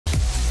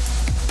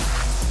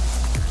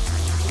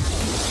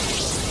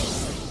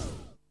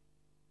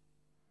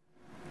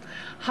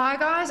Hi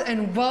guys,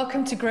 and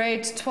welcome to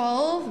grade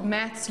 12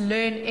 Maths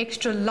Learn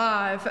Extra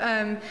Live.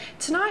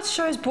 Tonight's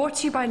show is brought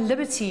to you by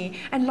Liberty,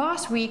 and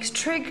last week's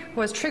Trig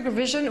was Trig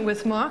Revision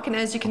with Mark, and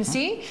as you can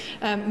see,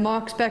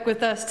 Mark's back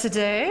with us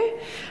today.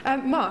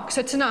 Mark,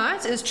 so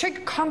tonight is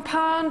Trig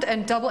Compound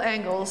and Double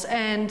Angles,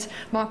 and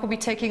Mark will be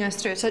taking us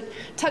through it. So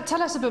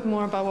tell us a bit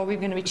more about what we're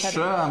going to be chatting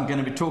about. Sure, I'm going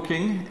to be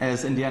talking,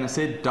 as Indiana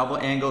said, double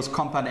angles,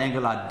 compound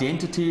angle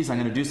identities. I'm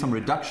going to do some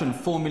reduction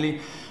formulae.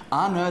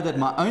 I know that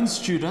my own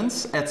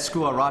students at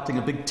school are writing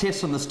a big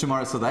test on this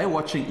tomorrow, so they're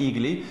watching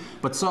eagerly,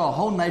 but so a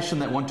whole nation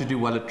that want to do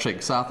well at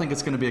trig. So I think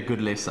it's going to be a good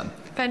lesson.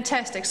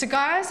 Fantastic. So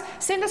guys,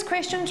 send us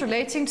questions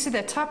relating to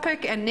their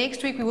topic, and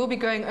next week we will be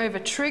going over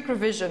trig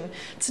revision.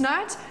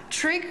 Tonight,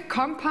 trig,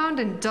 compound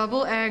and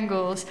double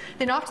angles.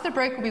 Then after the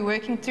break we'll be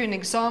working through an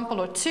example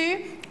or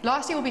two.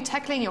 Lastly, we'll be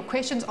tackling your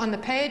questions on the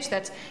page.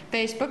 That's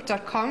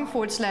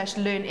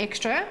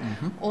facebook.com/learnextra.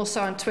 Also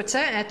on Twitter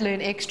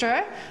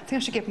 @learnextra. I think I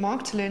should get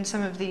Mark to learn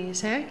some of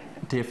these, hey?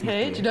 Definitely.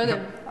 Hey, do you know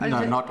them?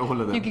 No, not all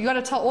of them. You've got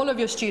to tell all of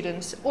your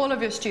students.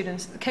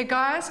 Okay,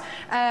 guys?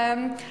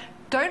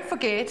 Don't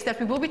forget that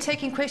we will be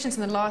taking questions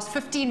in the last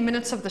 15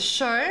 minutes of the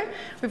show.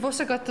 We've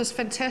also got this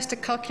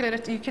fantastic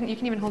calculator, you can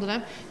even hold it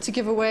up, to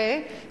give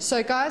away.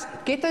 So guys,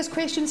 get those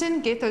questions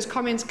in, get those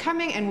comments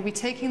coming, and we'll be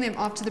taking them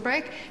after the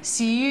break.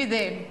 See you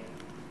then.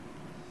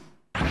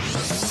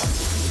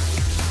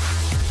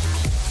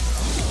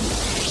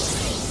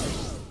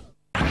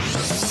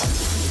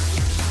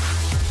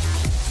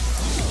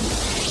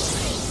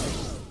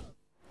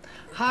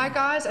 Hi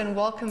guys, and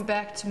welcome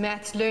back to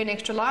Maths Learn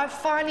Extra Live.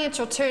 Finally it's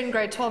your turn,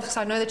 grade 12, because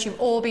I know that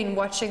you've all been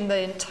watching the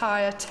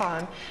entire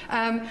time.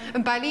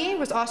 And Bali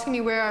was asking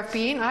me where I've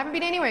been. I haven't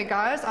been anywhere,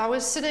 guys. I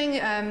was sitting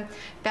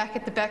back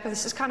at the back of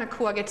this. Is kind of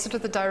cool. I get to sit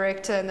with the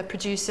director and the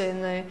producer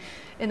in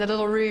the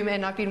little room,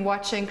 and I've been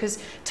watching because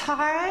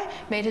Ty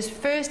made his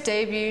first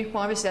debut.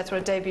 Well, obviously that's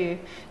what a debut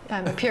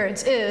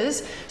appearance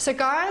is. So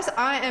guys,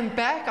 I am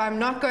back. I'm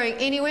not going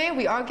anywhere.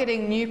 We are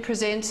getting new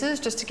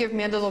presenters just to give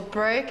me a little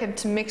break and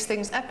to mix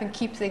things up and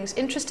keep things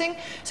interesting.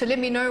 So let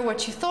me know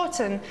what you thought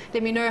and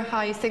let me know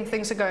how you think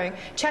things are going.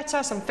 Chat to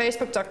us on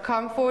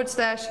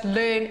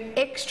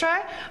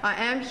facebook.com/learnextra. I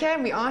am here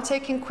and we are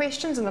taking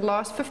questions in the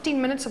last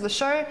 15 minutes of the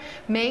show.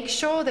 Make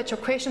sure that your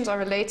questions are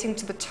relating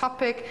to the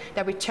topic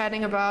that we're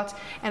chatting about.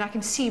 And I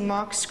can see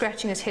Mark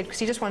scratching his head because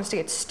he just wants to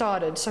get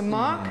started. So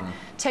Mark,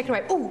 take it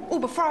away. Oh,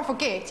 before I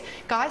forget,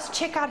 guys,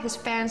 check out his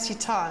fancy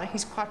tie.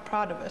 He's quite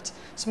proud of it.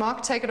 So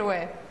Mark, take it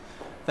away.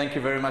 Thank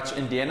you very much,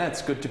 Indiana.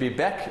 It's good to be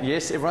back.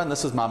 Yes, everyone,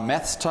 this is my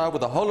maths tie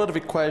with a whole lot of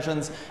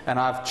equations, and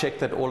I've checked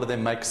that all of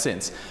them make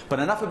sense. But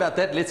enough about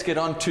that. Let's get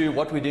on to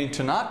what we're doing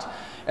tonight.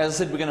 As I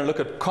said, we're going to look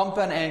at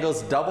compound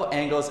angles, double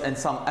angles, and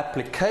some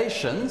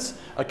applications.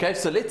 Okay,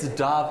 so let's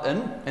dive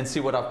in and see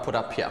what I've put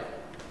up here.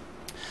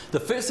 The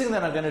first thing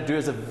that I'm going to do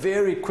as a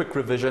very quick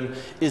revision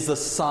is the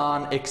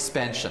sign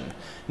expansion.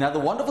 Now the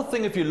wonderful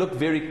thing, if you look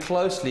very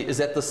closely, is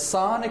that the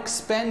sign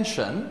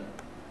expansion,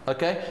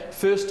 okay,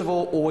 first of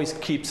all always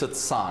keeps its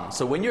sign.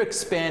 So when you're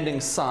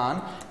expanding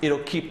sign, it'll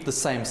keep the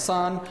same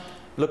sign.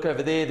 Look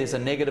over there, there's a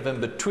negative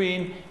in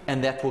between,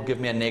 and that will give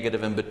me a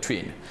negative in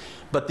between.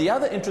 But the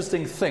other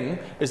interesting thing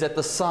is that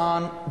the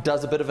sign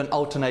does a bit of an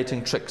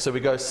alternating trick. So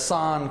we go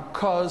sine,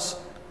 cos,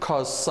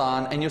 cos,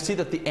 sine, and you'll see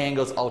that the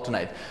angles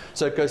alternate.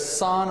 So it goes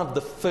sine of the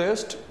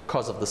first,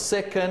 cos of the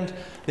second,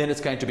 then it's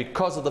going to be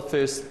cos of the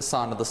first,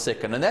 sine of the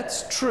second. And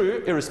that's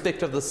true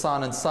irrespective of the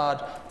sign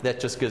inside. That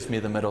just gives me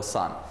the middle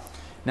sign.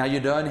 Now you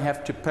don't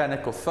have to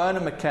panic or phone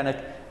a mechanic.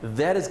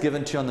 That is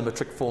given to you on the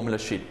matric formula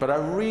sheet. But I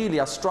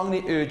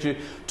strongly urge you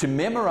to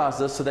memorize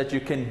this so that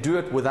you can do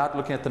it without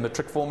looking at the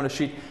matric formula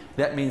sheet.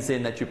 That means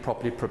then that you're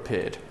properly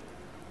prepared.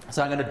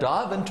 So I'm going to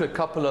dive into a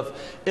couple of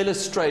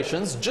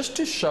illustrations just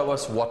to show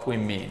us what we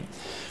mean.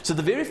 So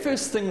the very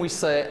first thing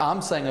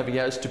I'm saying over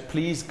here is to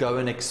please go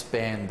and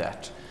expand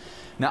that.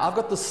 Now I've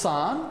got the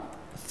sign,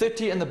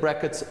 30 in the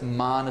brackets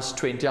minus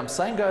 20. I'm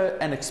saying go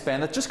and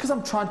expand it just because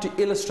I'm trying to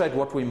illustrate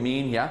what we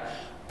mean here.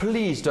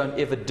 Please don't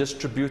ever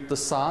distribute the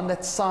sign.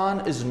 That sign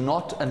is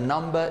not a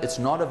number, it's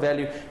not a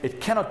value, it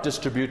cannot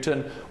distribute.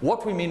 And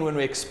what we mean when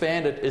we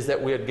expand it is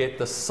that we'll get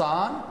the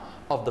sign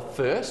of the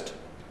first.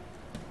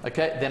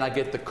 Okay, then I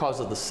get the cos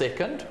of the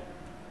second.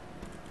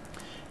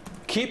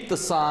 Keep the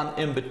sign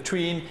in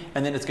between,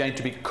 and then it's going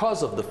to be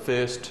cos of the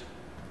first,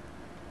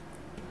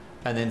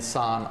 and then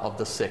sine of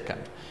the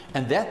second.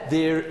 And that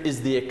there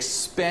is the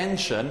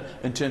expansion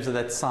in terms of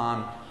that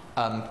sine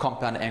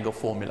compound angle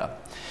formula.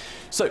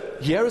 So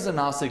here is a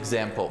nice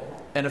example.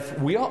 And if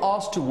we are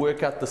asked to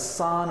work out the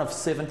sine of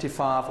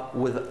 75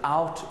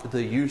 without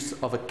the use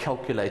of a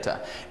calculator,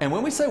 and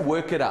when we say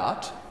work it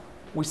out,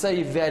 we say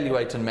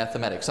evaluate in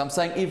mathematics. So I'm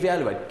saying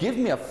evaluate. Give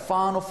me a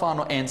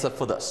final answer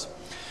for this.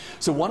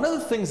 So one of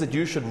the things that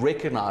you should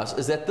recognize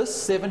is that this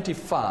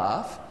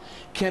 75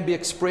 can be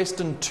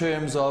expressed in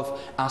terms of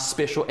our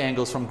special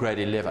angles from grade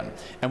 11.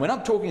 And when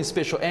I'm talking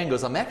special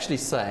angles, I'm actually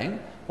saying,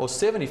 well,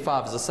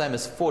 75 is the same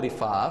as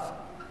 45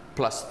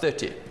 plus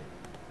 30.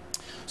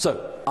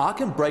 So I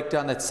can break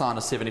down that sine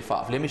of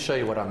 75. Let me show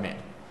you what I mean.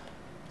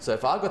 So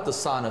if I got the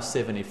sine of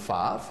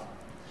 75,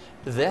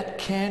 that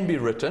can be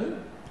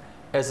written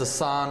as a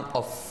sine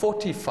of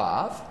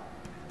 45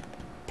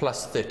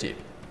 plus 30.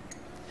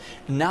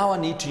 Now I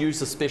need to use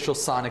the special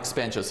sign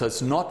expansion. So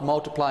it's not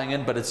multiplying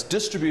in, but it's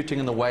distributing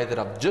in the way that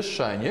I've just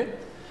shown you.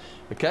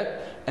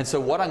 Okay? And so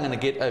what I'm going to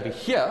get over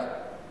here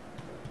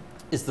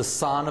is the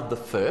sine of the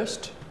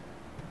first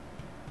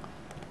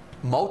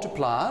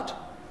multiplied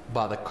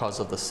by the cos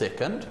of the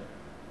second.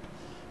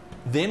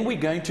 Then we're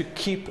going to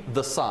keep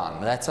the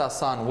sine. That's how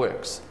sine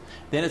works.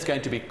 Then it's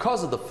going to be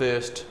cos of the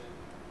first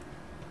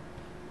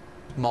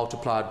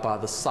multiplied by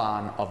the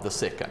sine of the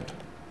second.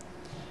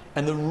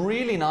 And the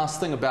really nice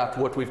thing about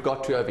what we've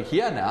got to over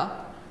here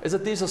now is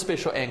that these are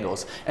special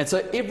angles. And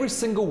so every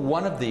single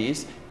one of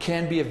these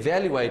can be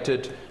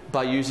evaluated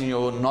by using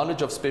your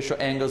knowledge of special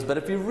angles. But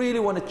if you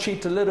really want to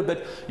cheat a little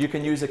bit, you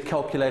can use a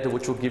calculator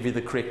which will give you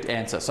the correct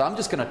answer. So I'm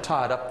just going to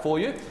tie it up for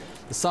you.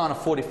 The sine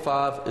of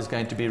 45 is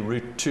going to be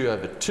root 2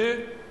 over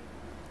 2.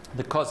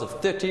 The cos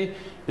of 30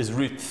 is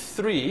root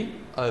 3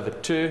 over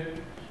 2.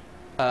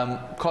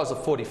 Cos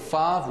of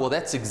 45, well,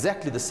 that's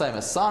exactly the same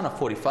as sine of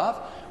 45,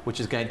 which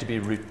is going to be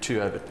root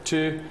 2 over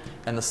 2.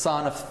 And the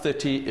sine of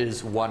 30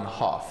 is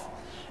 1/2.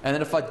 And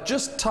then if I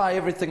just tie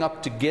everything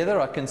up together,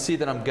 I can see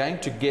that I'm going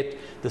to get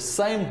the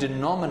same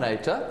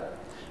denominator.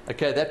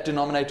 Okay, that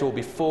denominator will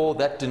be 4,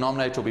 that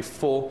denominator will be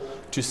 4.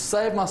 To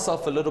save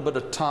myself a little bit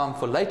of time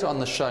for later on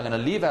the show, I'm going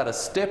to leave out a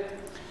step.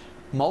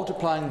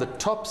 Multiplying the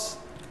tops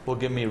will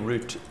give me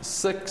root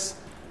 6.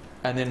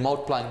 And then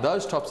multiplying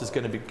those tops is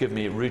going to give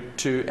me root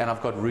 2. And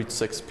I've got root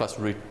 6 plus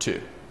root 2.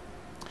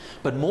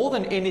 But more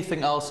than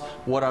anything else,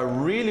 what I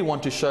really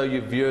want to show you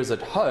viewers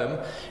at home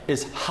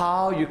is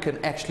how you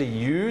can actually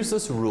use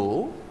this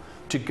rule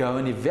to go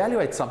and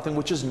evaluate something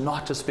which is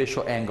not a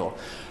special angle.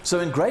 So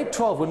in grade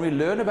 12, when we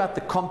learn about the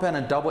compound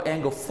and double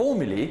angle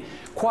formulae,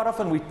 quite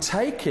often we're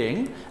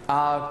taking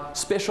our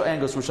special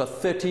angles, which are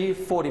 30,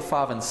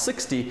 45, and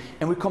 60,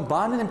 and we're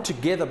combining them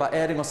together by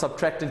adding or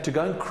subtracting to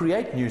go and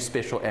create new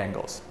special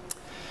angles.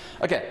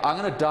 Okay, I'm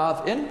going to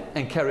dive in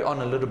and carry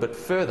on a little bit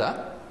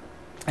further.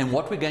 And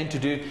what we're going to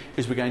do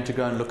is we're going to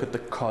go and look at the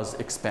cos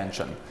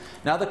expansion.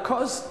 Now the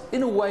cos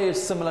in a way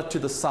is similar to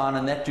the sine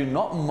in that you're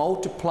not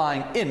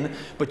multiplying in,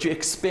 but you're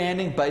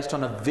expanding based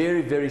on a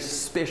very, very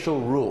special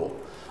rule.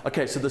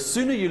 Okay, so the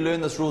sooner you learn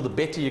this rule, the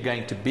better you're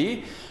going to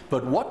be.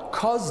 But what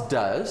cos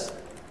does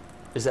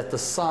is that the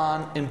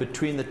sign in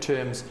between the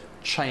terms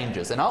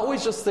changes. And I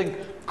always just think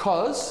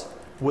cos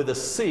with a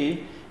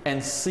C,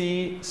 and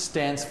C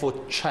stands for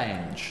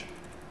change.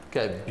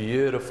 Okay,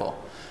 beautiful.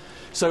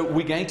 So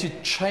we're going to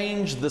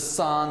change the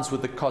signs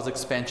with the cos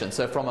expansion.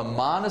 So from a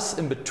minus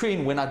in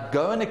between, when I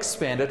go and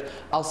expand it,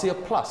 I'll see a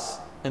plus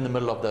in the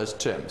middle of those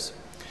terms.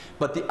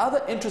 But the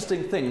other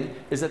interesting thing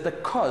is that the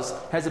cos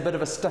has a bit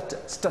of a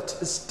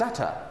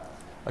stutter.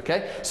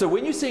 Okay? So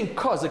when you're seeing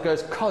cos, it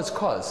goes cos,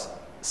 cos,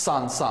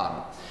 sin, sin.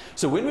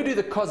 So when we do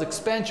the cos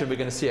expansion, we're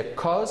going to see a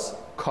cos,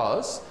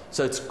 cos.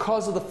 So it's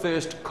cos of the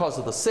first, cos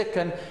of the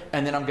second,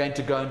 and then I'm going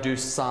to go and do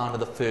sine of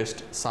the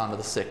first, sine of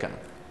the second.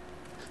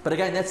 But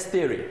again, that's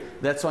theory.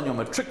 That's on your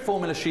matric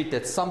formula sheet.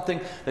 That's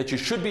something that you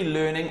should be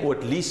learning or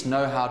at least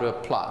know how to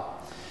apply.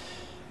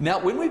 Now,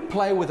 when we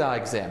play with our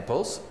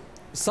examples,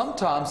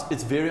 sometimes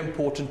it's very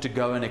important to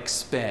go and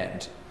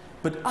expand.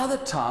 But other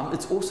times,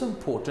 it's also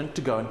important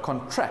to go and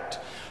contract.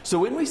 So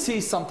when we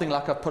see something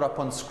like I put up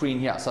on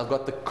screen here, so I've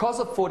got the cos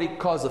of 40,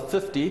 cos of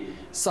 50,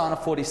 sine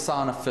of 40,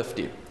 sine of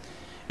 50.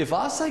 If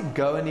I say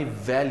go and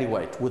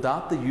evaluate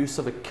without the use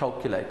of a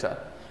calculator,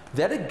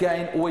 that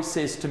again always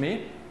says to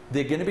me,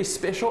 there are going to be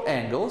special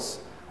angles,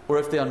 or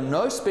if there are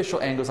no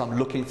special angles, I'm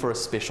looking for a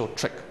special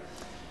trick.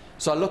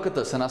 So I look at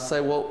this and I say,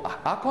 well,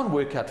 I can't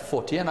work out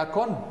 40, and I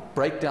can't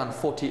break down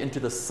 40 into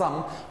the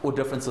sum or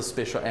difference of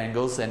special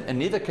angles, and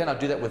neither can I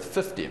do that with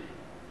 50.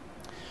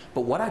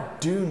 But what I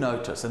do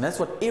notice, and that's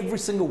what every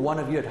single one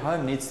of you at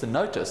home needs to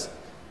notice,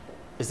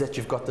 is that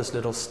you've got this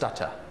little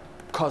stutter.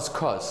 Cos,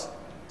 cos,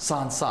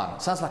 sin, sin.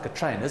 Sounds like a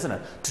train, isn't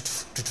it?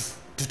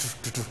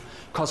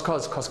 Cos,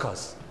 cos, cos,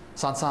 cos.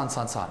 Sin, sin,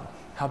 sin, sin.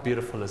 How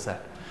beautiful is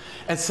that?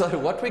 And so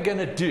what we're going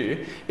to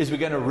do is we're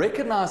going to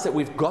recognize that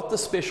we've got the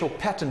special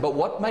pattern, but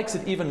what makes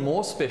it even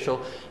more special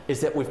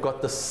is that we've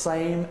got the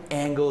same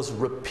angles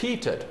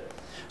repeated.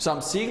 So I'm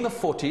seeing the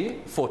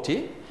 40,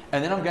 40,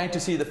 and then I'm going to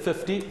see the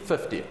 50,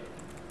 50.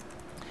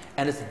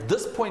 And it's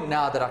this point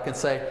now that I can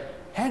say,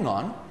 hang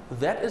on,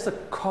 that is a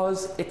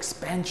cos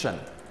expansion.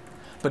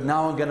 But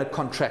now I'm going to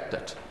contract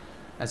it.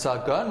 And so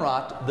I go and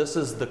write, this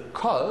is the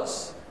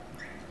cos.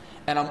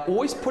 And I'm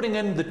always putting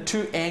in the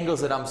two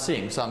angles that I'm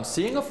seeing. So I'm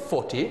seeing a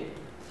 40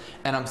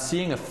 and I'm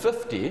seeing a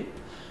 50.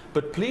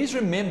 But please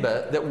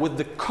remember that with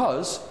the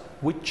cos,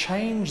 we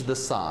change the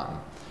sign.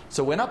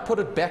 So when I put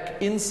it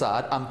back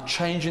inside, I'm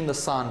changing the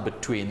sign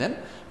between them.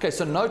 Okay,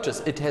 so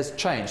notice it has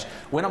changed.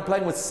 When I'm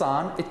playing with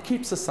sine, it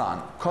keeps the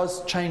sign.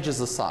 Cos changes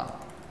the sign.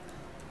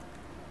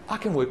 I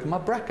can work in my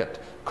bracket.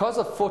 Cos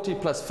of 40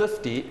 plus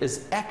 50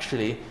 is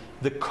actually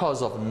the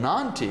cos of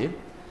 90.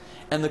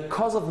 And the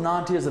cos of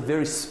 90 is a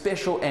very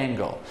special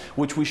angle,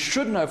 which we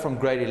should know from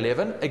grade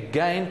 11.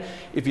 Again,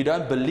 if you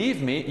don't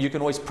believe me, you can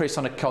always press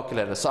on a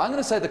calculator. So I'm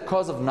going to say the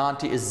cos of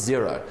 90 is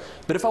 0.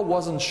 But if I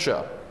wasn't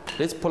sure,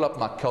 let's pull up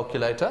my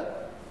calculator.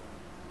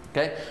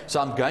 Okay, so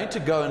I'm going to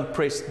go and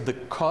press the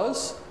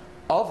cos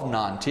of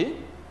 90,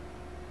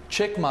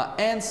 check my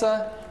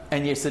answer,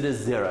 and yes, it is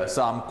 0.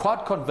 So I'm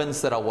quite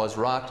convinced that I was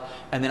right,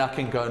 and then I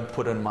can go and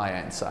put in my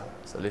answer.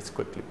 So let's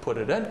quickly put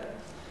it in.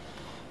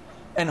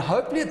 And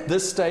hopefully at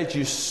this stage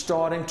you're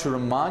starting to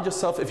remind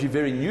yourself, if you're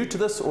very new to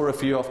this or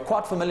if you're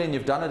quite familiar and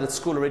you've done it at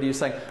school already, you're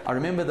saying, I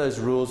remember those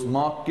rules.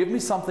 Mark, give me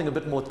something a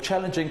bit more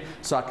challenging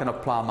so I can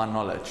apply my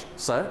knowledge.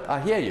 So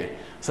I hear you.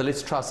 So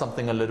let's try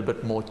something a little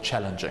bit more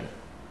challenging.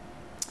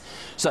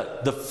 So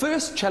the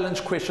first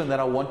challenge question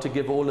that I want to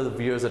give all of the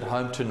viewers at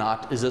home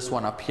tonight is this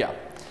one up here.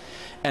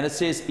 And it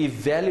says,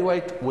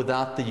 evaluate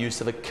without the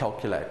use of a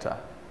calculator.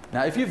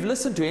 Now, if you've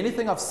listened to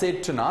anything I've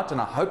said tonight, and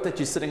I hope that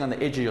you're sitting on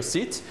the edge of your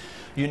seats,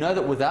 you know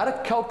that without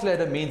a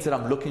calculator means that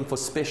I'm looking for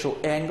special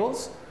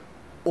angles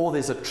or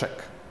there's a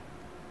trick.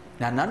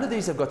 Now, none of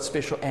these have got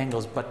special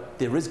angles, but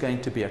there is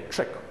going to be a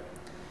trick.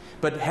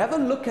 But have a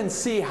look and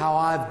see how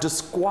I've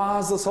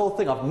disguised this whole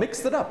thing. I've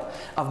mixed it up.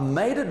 I've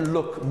made it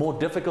look more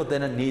difficult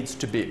than it needs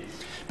to be.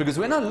 Because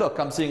when I look,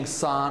 I'm seeing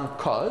sine,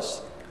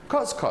 cos,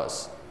 cos,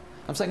 cos.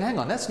 I'm saying, hang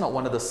on, that's not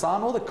one of the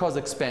sine or the cos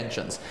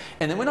expansions.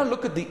 And then when I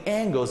look at the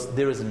angles,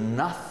 there is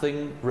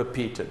nothing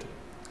repeated.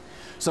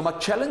 So my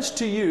challenge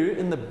to you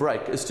in the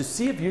break is to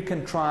see if you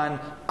can try and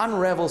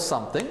unravel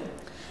something.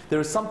 There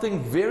is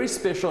something very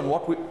special, and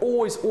what we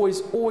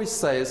always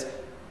say is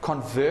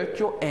convert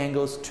your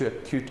angles to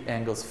acute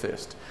angles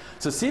first.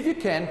 So see if you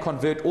can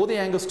convert all the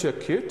angles to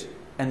acute,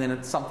 and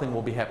then something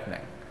will be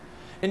happening.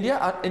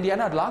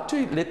 Indiana, I'd like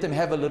to let them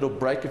have a little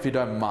break if you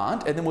don't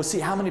mind, and then we'll see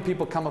how many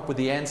people come up with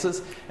the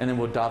answers, and then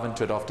we'll dive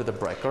into it after the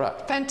break. All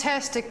right.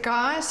 Fantastic,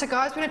 guys. So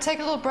guys, we're going to take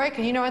a little break,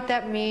 and you know what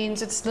that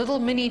means. It's little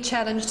mini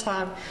challenge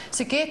time.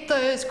 So get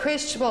those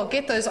questions,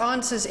 get those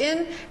answers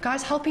in.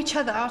 Guys, help each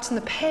other out on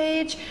the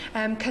page.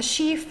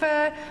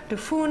 Kashifa,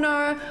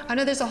 Lufuno. I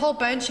know there's a whole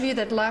bunch of you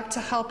that like to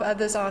help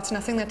others out, and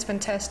I think that's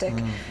fantastic.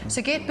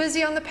 So get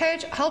busy on the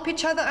page, help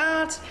each other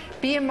out,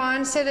 be a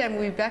mindset, and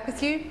we'll be back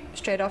with you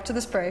straight after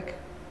this break.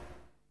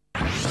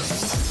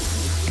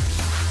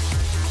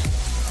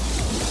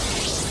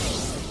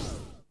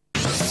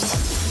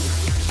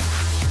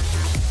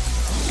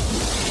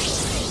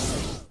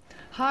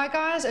 Hi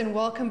guys, and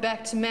welcome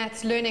back to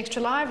Maths Learn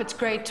Extra Live. It's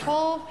grade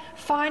 12.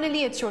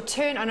 Finally, it's your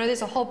turn. I know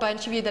there's a whole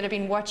bunch of you that have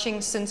been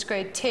watching since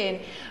grade 10.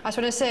 I just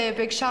want to say a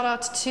big shout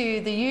out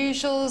to the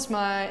usuals,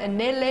 my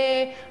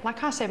Anele, I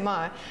can't say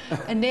my,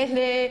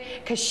 Anele,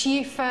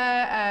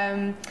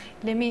 Kashifa,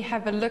 let me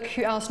have a look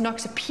who else,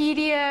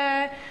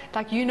 Noxopedia,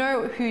 like you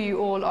know who you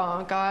all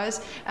are,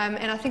 guys.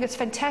 And I think it's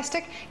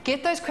fantastic.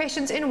 Get those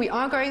questions in. We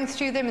are going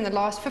through them in the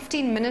last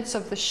 15 minutes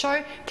of the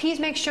show. Please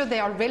make sure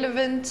they are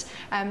relevant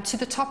to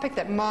the topic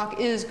that Mark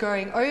is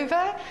going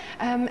over.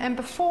 And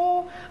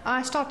before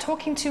I start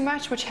talking too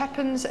much, which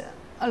happens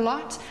a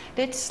lot,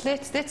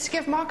 let's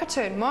give Mark a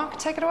turn. Mark,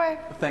 take it away.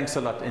 Thanks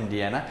a lot,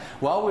 Indiana.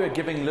 While we were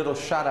giving little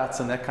shout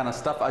outs and that kind of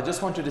stuff, I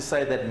just wanted to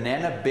say that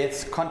Nana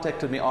Beth's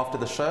contacted me after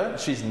the show.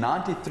 She's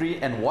 93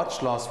 and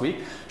watched last week.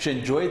 She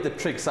enjoyed the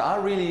trick. So I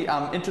really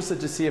am interested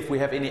to see if we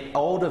have any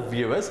older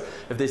viewers.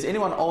 If there's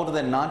anyone older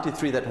than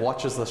 93 that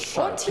watches the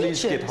show,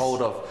 please get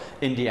hold of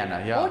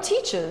Indiana. Yeah. Or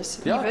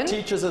teachers, yeah, even.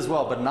 Teachers as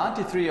well. But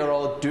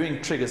 93-year-old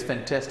doing trig is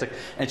fantastic.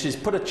 And she's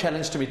put a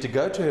challenge to me to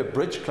go to her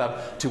bridge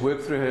club to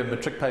work through her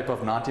matric paper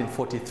of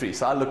 1943.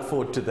 So I look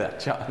forward to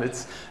that. Yeah,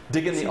 let's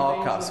dig in the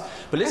archives.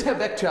 But let's go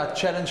back to our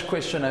challenge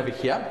question over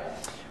here.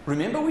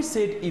 Remember we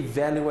said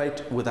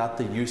evaluate without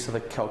the use of a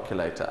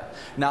calculator.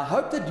 Now I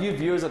hope that you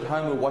viewers at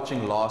home were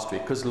watching last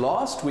week, because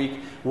last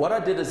week what I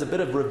did is a bit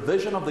of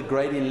revision of the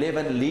grade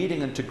 11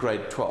 leading into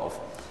grade 12.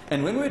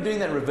 And when we were doing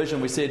that revision,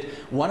 we said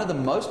one of the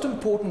most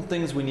important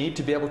things we need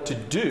to be able to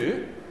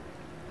do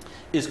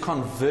is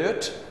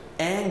convert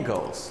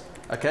angles.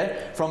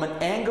 Okay, from an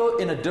angle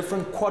in a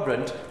different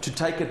quadrant to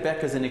take it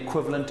back as an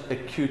equivalent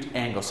acute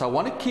angle. So I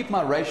want to keep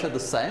my ratio the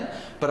same,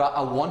 but I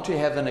want to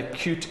have an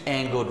acute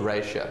angled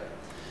ratio.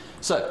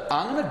 So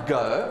I'm going to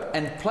go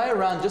and play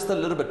around just a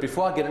little bit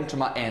before I get into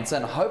my answer,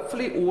 and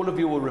hopefully all of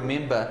you will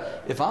remember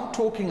if I'm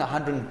talking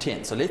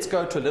 110. So let's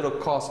go to a little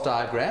cast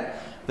diagram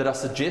that I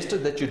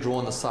suggested that you draw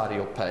on the side of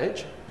your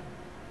page.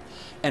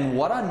 And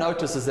what I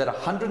notice is that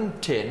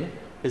 110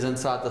 is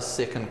inside the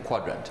second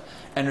quadrant.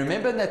 And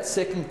remember, in that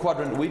second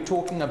quadrant, we're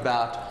talking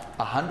about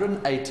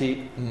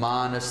 180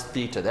 minus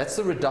theta. That's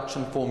the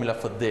reduction formula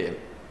for there.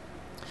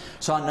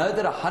 So I know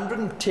that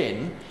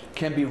 110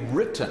 can be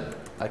written,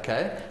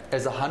 okay,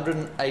 as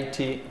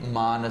 180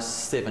 minus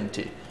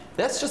 70.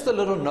 That's just a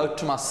little note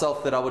to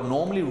myself that I would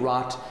normally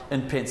write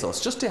in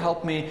pencils, just to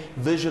help me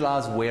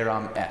visualize where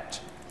I'm at.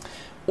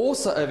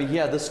 Also over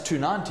here, this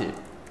 290,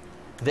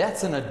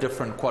 that's in a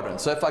different quadrant.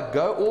 So if I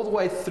go all the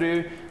way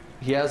through,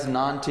 here's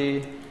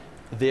 90,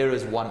 there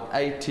is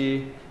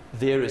 180,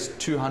 there is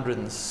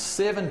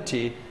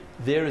 270,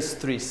 there is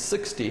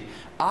 360,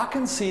 I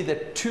can see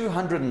that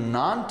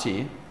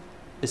 290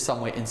 is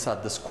somewhere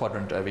inside this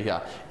quadrant over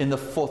here, in the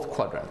fourth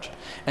quadrant.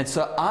 And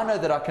so I know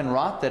that I can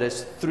write that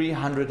as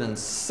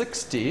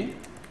 360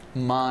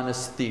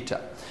 minus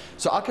theta.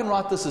 So I can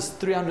write this as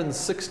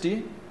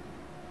 360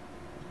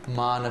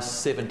 minus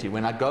 70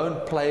 when I go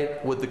and play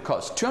with the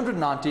cos.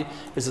 290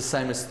 is the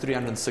same as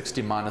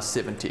 360 minus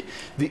 70.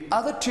 The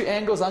other two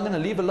angles I'm going to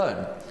leave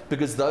alone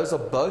because those are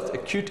both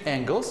acute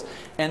angles,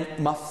 and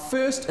my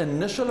first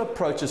initial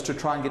approach is to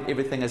try and get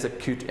everything as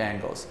acute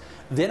angles.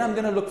 Then I'm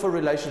going to look for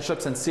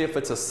relationships and see if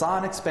it's a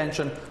sine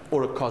expansion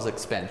or a cos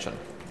expansion.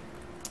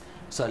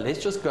 So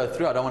let's just go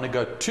through. I don't want to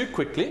go too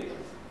quickly.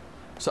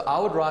 So I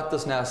would write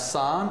this now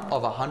sine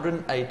of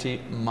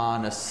 180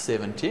 minus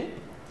 70.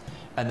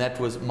 And that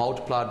was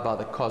multiplied by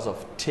the cos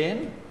of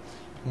 10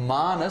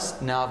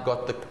 minus, now I've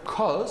got the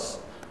cos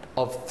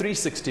of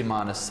 360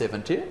 minus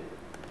 70,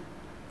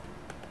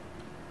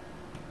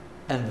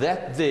 and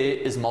that there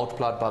is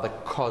multiplied by the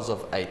cos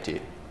of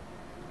 80.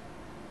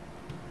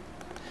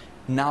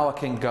 Now I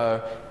can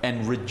go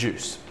and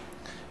reduce.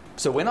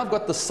 So when I've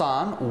got the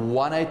sine,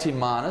 180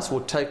 minus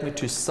will take me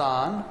to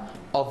sine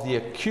of the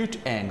acute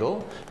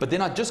angle, but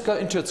then I just go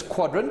into its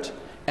quadrant.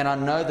 And I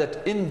know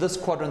that in this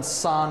quadrant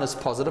sine is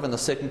positive, in the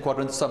second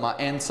quadrant, so my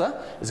answer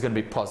is going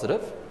to be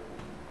positive.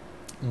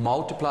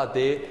 Multiplied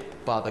there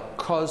by the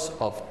cos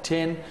of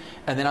 10,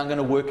 and then I'm going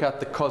to work out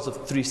the cos of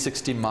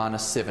 360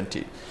 minus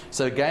 70.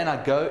 So again,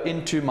 I go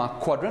into my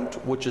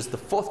quadrant, which is the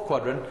fourth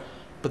quadrant,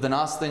 but the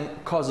nice thing,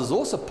 cos is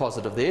also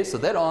positive there, so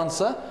that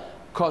answer,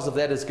 cos of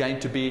that is going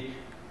to be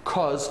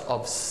cos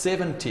of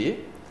 70.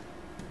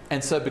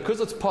 And so because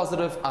it's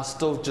positive, I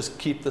still just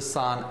keep the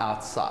sine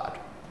outside.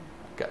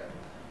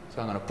 So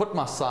I'm going to put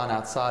my sine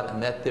outside,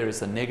 and that there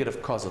is a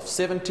negative cos of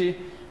 70,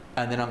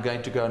 and then I'm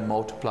going to go and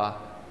multiply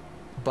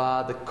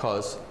by the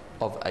cos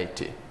of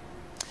 80.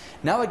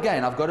 Now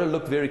again, I've got to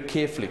look very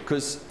carefully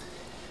because,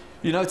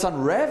 you know, it's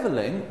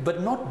unraveling,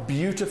 but not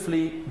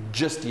beautifully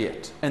just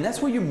yet. And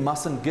that's where you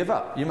mustn't give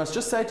up. You must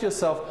just say to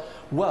yourself,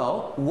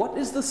 well, what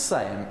is the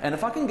same? And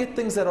if I can get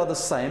things that are the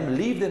same,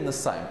 leave them the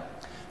same.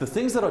 The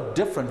things that are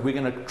different, we're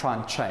going to try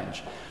and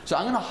change. So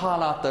I'm going to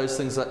highlight those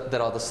things that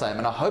are the same,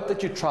 and I hope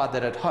that you tried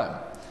that at home.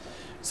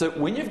 So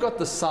when you've got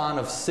the sine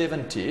of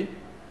 70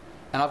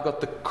 and I've got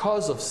the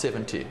cos of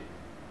 70,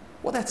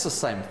 well, that's the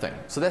same thing.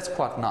 So that's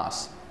quite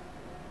nice.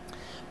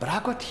 But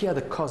I've got here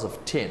the cos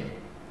of 10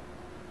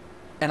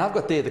 and I've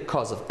got there the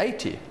cos of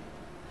 80.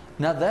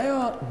 Now they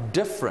are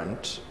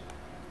different,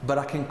 but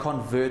I can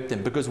convert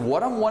them because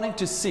what I'm wanting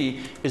to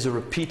see is a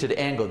repeated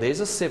angle.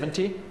 There's a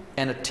 70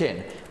 and a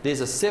 10.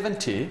 There's a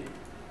 70.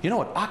 You know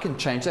what? I can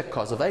change that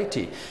cos of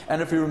 80. And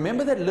if you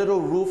remember that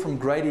little rule from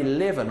grade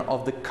 11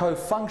 of the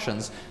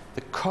co-functions,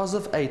 the cos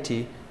of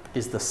 80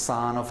 is the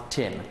sine of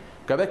 10.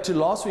 Go back to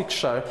last week's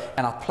show,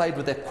 and I played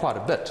with that quite a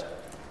bit.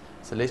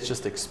 So let's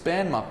just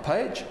expand my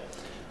page.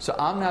 So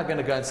I'm now going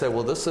to go and say,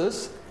 well, this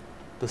is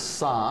the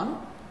sine,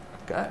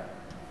 okay,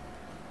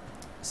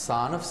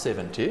 sine of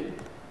 70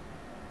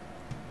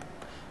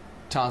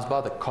 times by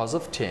the cos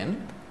of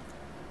 10.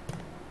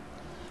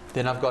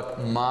 Then I've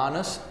got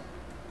minus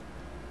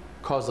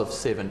cos of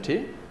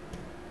 70,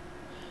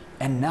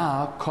 and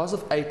now cos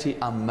of 80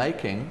 I'm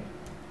making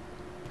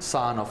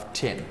sine of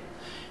 10,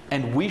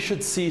 and we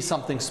should see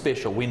something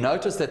special. We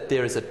notice that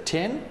there is a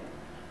 10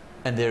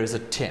 and there is a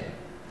 10,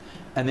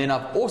 and then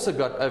I've also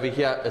got over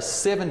here a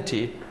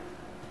 70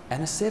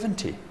 and a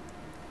 70.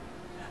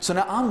 So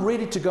now I'm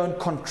ready to go and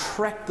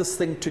contract this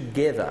thing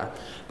together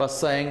by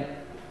saying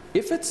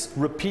if it's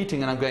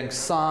repeating and I'm going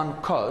sine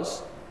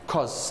cos,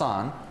 cos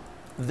sine,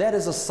 that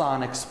is a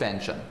sine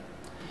expansion.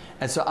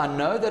 And so I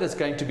know that it's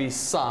going to be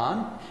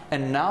sine,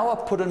 and now I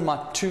put in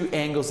my two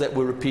angles that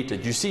were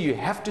repeated. You see, you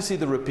have to see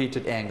the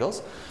repeated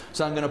angles.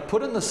 So I'm going to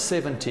put in the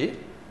 70,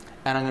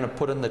 and I'm going to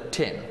put in the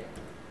 10.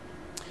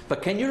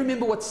 But can you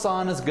remember what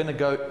sine is going to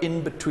go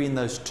in between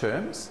those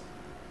terms?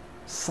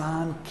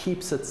 Sine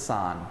keeps its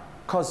sine.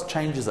 Cos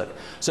changes it.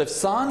 So if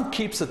sine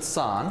keeps its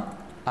sine,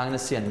 I'm going to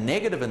see a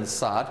negative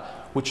inside,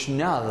 which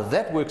now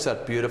that works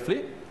out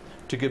beautifully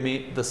to give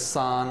me the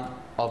sine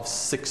of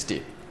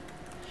 60.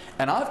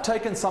 And I've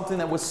taken something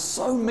that was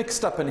so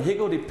mixed up and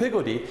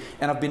higgledy-piggledy,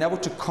 and I've been able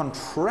to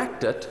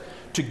contract it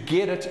to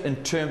get it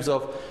in terms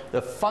of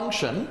the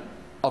function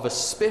of a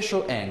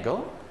special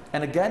angle.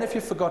 And again, if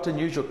you've forgotten,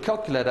 use your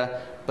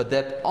calculator, but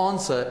that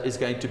answer is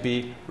going to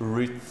be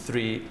root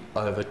 3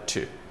 over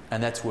 2.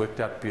 And that's worked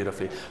out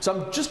beautifully. So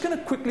I'm just going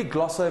to quickly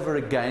gloss over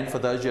again for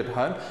those of you at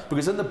home,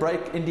 because in the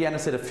break, Indiana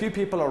said a few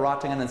people are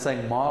writing in and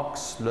saying, Mark,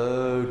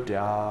 slow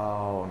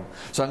down.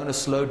 So I'm going to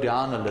slow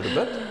down a little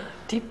bit.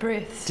 Deep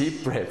breaths.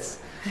 Deep breaths.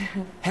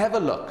 Have a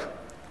look.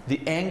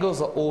 The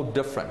angles are all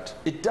different.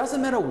 It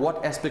doesn't matter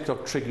what aspect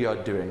of trig you are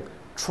doing.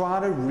 Try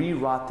to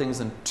rewrite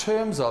things in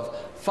terms of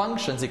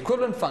functions,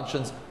 equivalent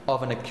functions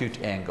of an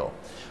acute angle.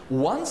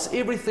 Once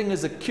everything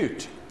is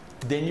acute,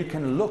 then you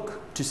can look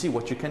to see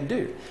what you can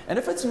do. And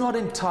if it's not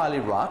entirely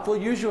right, well,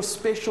 use your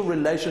special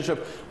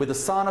relationship where the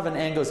sine of an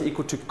angle is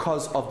equal to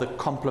cos of the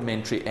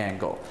complementary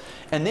angle.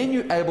 And then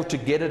you're able to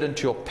get it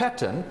into your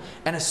pattern,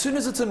 and as soon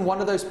as it's in one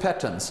of those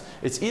patterns,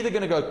 it's either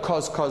going to go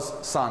cos,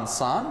 cos, sine,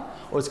 sine,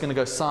 or it's going to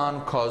go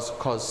sine, cos,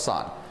 cos,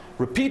 sine.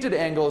 Repeated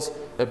angles,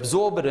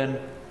 absorb it in,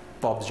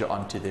 bobs you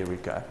onto, there we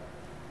go.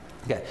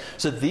 Okay,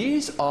 so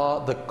these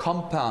are the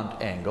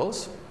compound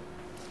angles.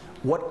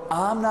 What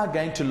I'm now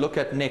going to look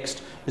at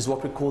next is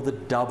what we call the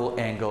double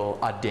angle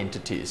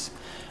identities.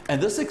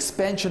 And this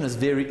expansion is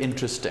very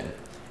interesting.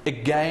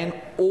 Again,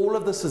 all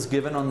of this is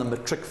given on the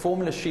metric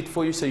formula sheet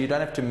for you, so you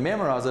don't have to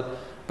memorize it,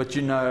 but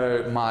you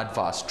know my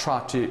advice, try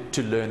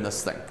to learn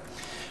this thing.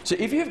 So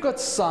if you've got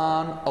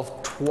sine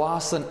of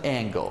twice an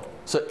angle,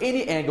 so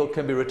any angle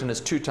can be written as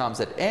 2 times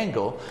that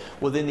angle,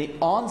 well then the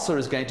answer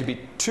is going to be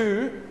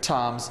 2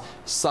 times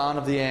sine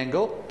of the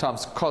angle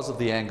times cos of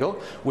the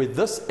angle, where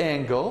this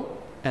angle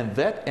and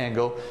that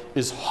angle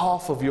is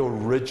half of your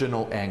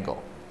original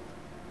angle.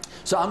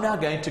 So I'm now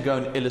going to go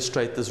and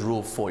illustrate this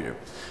rule for you.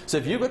 So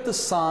if you've got the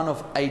sine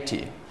of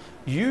 80,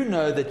 you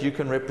know that you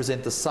can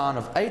represent the sine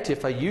of 80.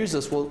 If I use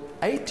this, well,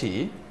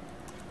 80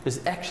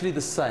 is actually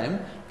the same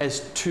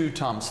as 2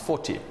 times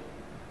 40.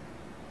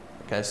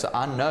 Okay, so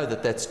I know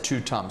that that's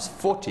 2 times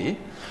 40.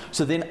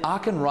 So then I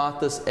can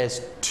write this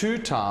as 2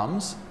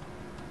 times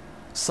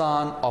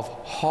sine of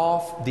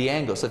half the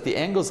angle. So if the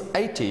angle is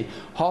 80,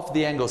 half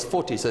the angle is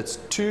 40. So it's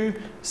 2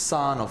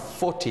 sine of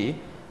 40,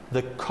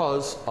 the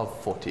cos of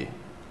 40.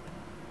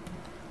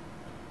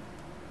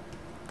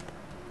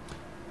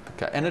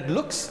 Okay, and it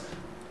looks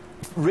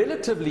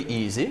relatively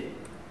easy.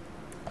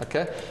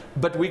 Okay,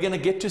 but we're going to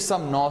get to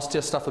some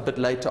nastier stuff a bit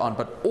later on.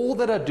 But all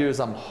that I do is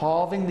I'm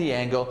halving the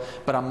angle,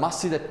 but I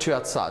must see that 2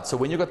 outside. So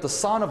when you've got the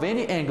sine of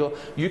any angle,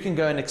 you can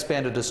go and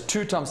expand it as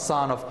 2 times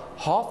sine of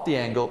half the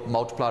angle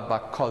multiplied by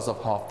cos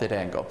of half that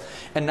angle.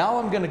 And now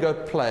I'm going to go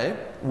play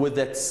with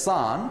that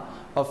sine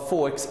of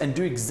 4x and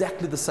do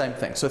exactly the same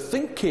thing. So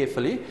think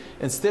carefully.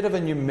 Instead of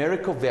a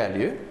numerical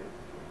value,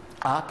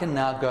 I can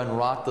now go and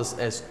write this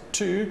as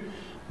 2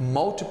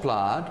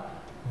 multiplied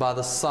by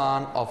the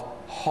sine of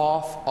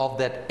half of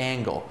that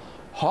angle.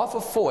 Half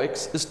of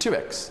 4x is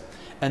 2x,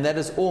 and that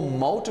is all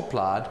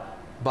multiplied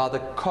by the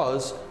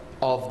cos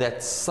of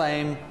that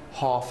same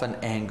half an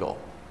angle.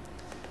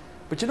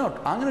 But you know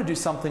what, I'm going to do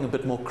something a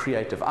bit more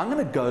creative. I'm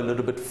going to go a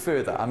little bit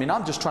further. I mean,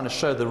 I'm just trying to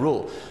show the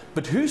rule,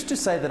 but who's to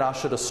say that I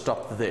should have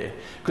stopped there?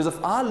 Because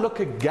if I look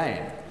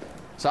again,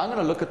 so I'm going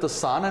to look at the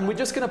sine, and we're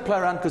just going to play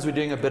around because we're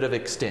doing a bit of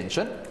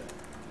extension.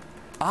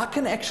 I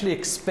can actually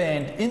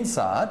expand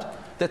inside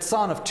that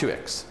sine of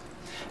 2x.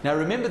 Now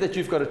remember that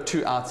you've got a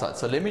 2 outside,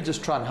 so let me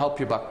just try and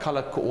help you by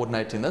color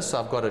coordinating this. So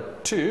I've got a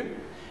 2,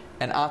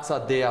 and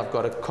outside there I've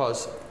got a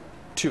cos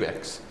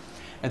 2x.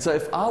 And so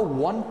if I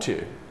want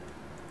to,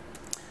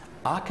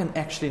 I can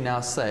actually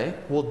now say,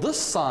 well, this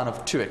sine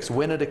of 2x,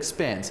 when it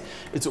expands,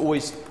 it's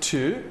always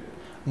 2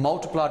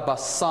 multiplied by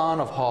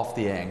sine of half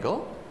the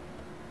angle.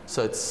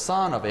 So it's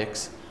sine of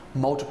x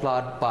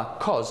multiplied by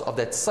cos of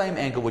that same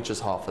angle, which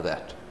is half of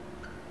that.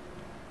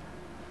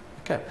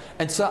 Okay,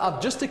 and so I've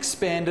just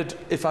expanded.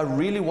 If I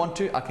really want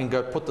to, I can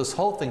go put this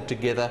whole thing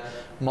together,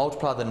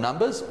 multiply the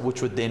numbers,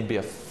 which would then be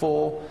a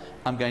 4.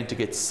 I'm going to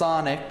get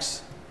sine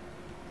x,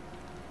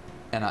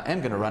 and I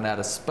am going to run out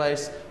of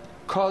space,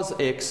 cos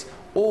x,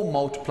 all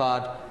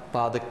multiplied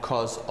by the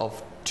cos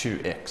of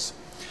 2x.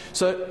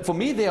 So for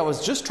me there, I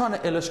was just trying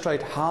to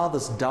illustrate how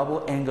this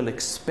double angle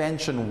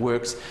expansion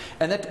works,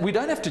 and that we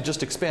don't have to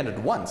just expand it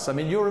once. I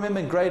mean, you'll remember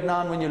in grade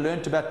 9 when you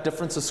learned about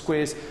difference of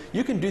squares,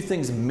 you can do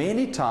things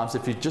many times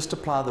if you just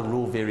apply the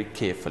rule very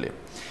carefully.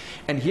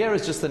 And here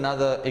is just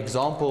another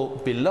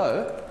example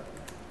below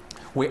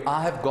where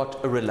I have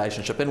got a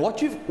relationship. And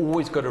what you've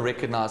always got to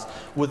recognize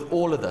with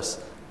all of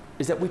this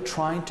is that we're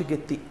trying to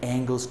get the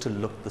angles to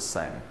look the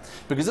same.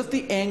 Because if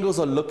the angles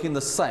are looking the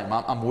same,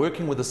 I'm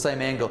working with the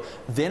same angle,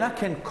 then I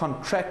can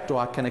contract, or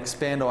I can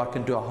expand, or I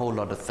can do a whole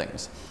lot of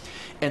things.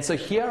 And so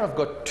here I've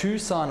got 2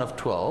 sine of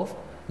 12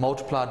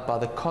 multiplied by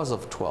the cos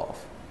of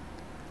 12.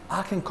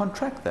 I can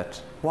contract that.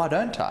 Why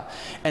don't I?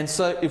 And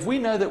so if we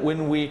know that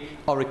when we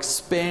are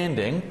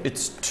expanding,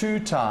 it's 2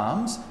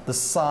 times the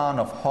sine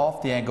of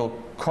half the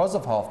angle, cos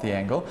of half the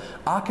angle,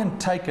 I can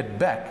take it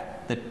back.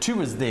 That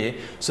 2 is there,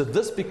 so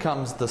this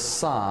becomes the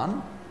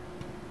sine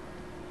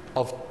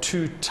of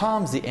 2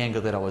 times the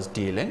angle that I was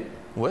dealing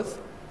with,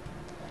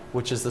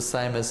 which is the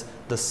same as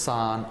the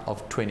sine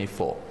of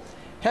 24.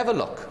 Have a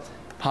look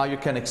how you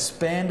can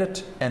expand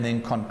it and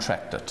then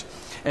contract it.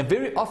 And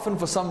very often,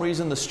 for some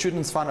reason, the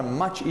students find it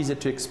much easier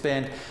to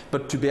expand,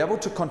 but to be able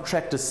to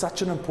contract is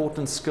such an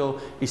important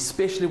skill,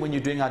 especially when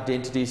you're doing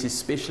identities,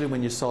 especially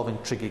when you're solving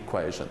trig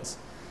equations.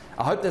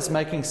 I hope that's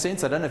making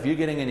sense. I don't know if you're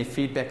getting any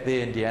feedback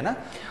there, Indiana.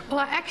 Well,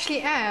 I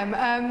actually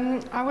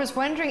am. I was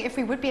wondering if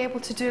we would be able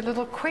to do a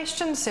little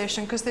question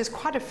session, because there's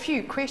quite a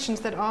few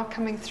questions that are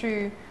coming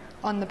through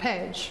on the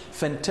page.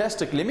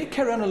 Fantastic. Let me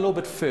carry on a little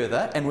bit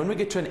further, and when we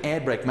get to an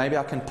ad break, maybe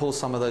I can pull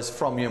some of those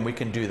from you and we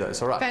can do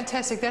those. All right?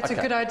 Fantastic. That's a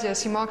good idea.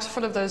 See, Mark's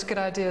full of those good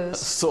ideas.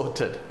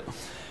 Sorted.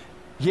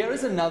 Here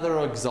is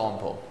another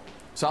example.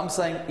 So I'm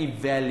saying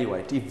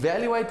evaluate.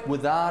 Evaluate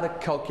without a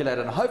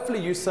calculator. And hopefully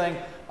you're saying,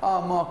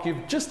 oh, Mark,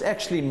 you've just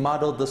actually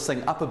muddled this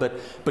thing up a bit,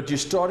 but you're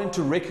starting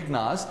to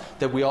recognize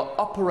that we are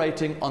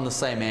operating on the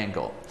same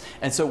angle.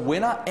 And so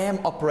when I am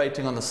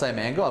operating on the same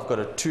angle, I've got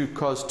a 2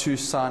 cos, 2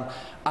 sine.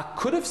 I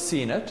could have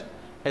seen it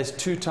as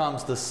 2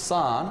 times the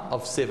sine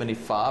of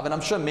 75. And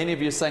I'm sure many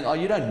of you are saying, oh,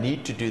 you don't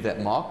need to do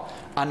that, Mark.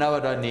 I know I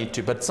don't need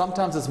to, but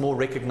sometimes it's more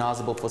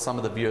recognizable for some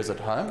of the viewers at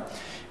home.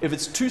 If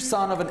it's 2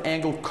 sine of an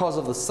angle cos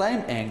of the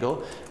same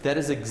angle, that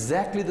is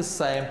exactly the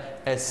same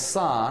as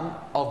sine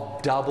of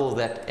double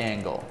that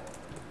angle.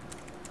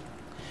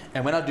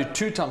 And when I do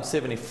 2 times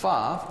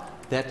 75,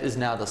 that is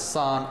now the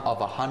sine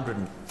of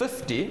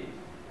 150.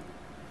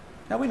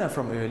 Now we know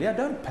from earlier,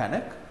 don't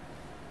panic.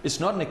 It's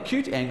not an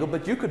acute angle,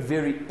 but you could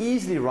very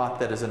easily write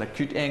that as an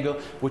acute angle,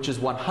 which is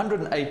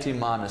 180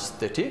 minus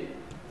 30.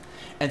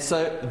 And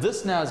so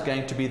this now is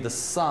going to be the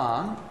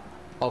sine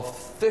of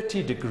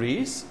 30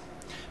 degrees.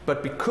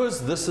 But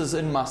because this is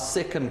in my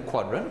second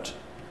quadrant,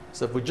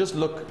 so if we just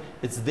look,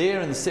 it's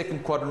there in the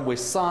second quadrant where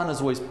sine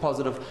is always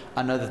positive.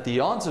 I know that the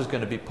answer is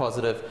going to be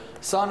positive.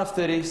 Sine of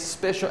 30,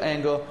 special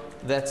angle,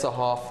 that's a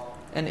half,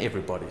 and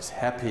everybody's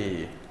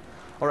happy.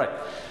 All right.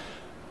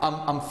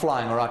 I'm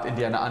flying, all right,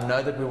 Indiana. I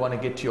know that we want to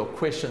get to your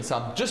questions, so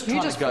I'm just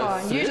trying to go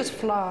through. You just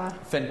fly.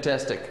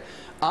 Fantastic.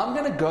 I'm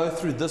going to go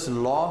through this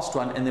last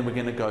one, and then we're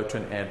going to go to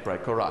an ad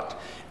break, all right?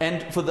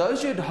 And for those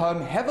of you at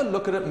home, have a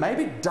look at it.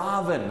 Maybe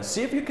dive in.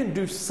 See if you can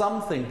do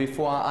something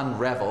before I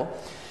unravel.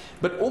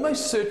 But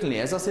almost certainly,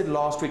 as I said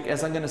last week,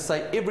 as I'm going to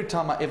say every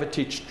time I ever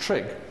teach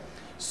trig,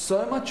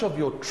 so much of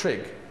your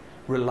trig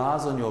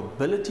relies on your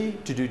ability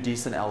to do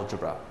decent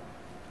algebra.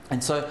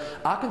 And so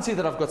I can see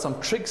that I've got some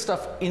trig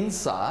stuff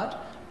inside,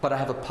 but I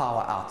have a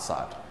power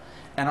outside.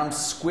 And I'm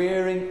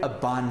squaring a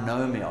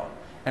binomial.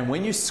 And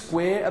when you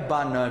square a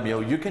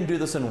binomial, you can do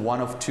this in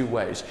one of 2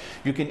 ways.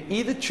 You can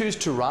either choose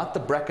to write the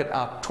bracket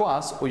out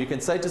twice, or you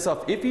can say to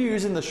yourself, if you're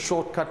using the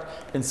shortcut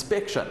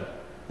inspection,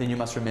 then you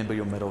must remember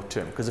your middle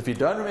term. Because if you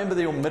don't remember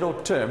your middle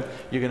term,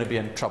 you're going to be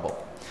in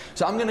trouble.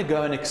 So I'm going to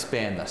go and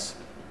expand this.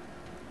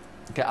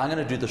 Okay, I'm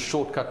going to do the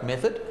shortcut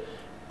method.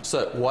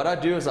 So what I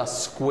do is I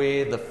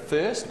square the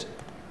first.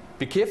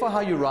 Be careful how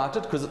you write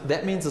it, because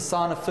that means the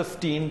sine of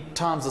 15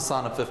 times the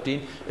sine of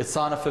 15 is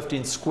sine of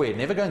 15 squared.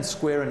 Never go and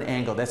square an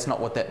angle. That's not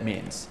what that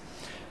means.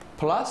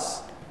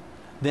 Plus,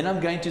 then I'm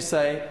going to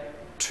say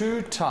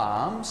 2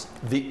 times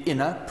the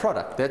inner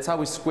product. That's how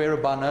we square a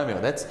binomial.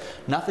 That's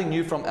nothing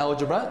new from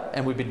algebra,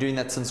 and we've been doing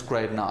that since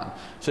grade 9.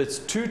 So it's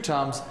 2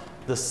 times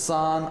the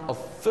sine of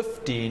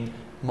 15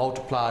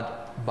 multiplied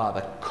by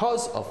the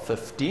cos of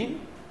 15.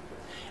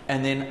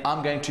 And then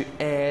I'm going to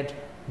add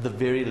the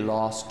very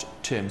last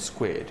term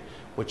squared,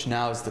 which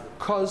now is the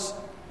cos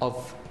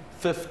of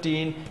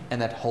 15,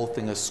 and that whole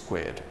thing is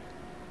squared.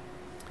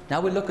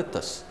 Now we look at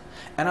this,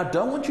 and I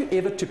don't want you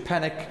ever to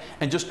panic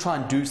and just try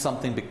and do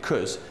something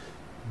because.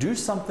 Do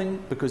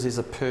something because there's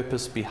a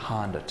purpose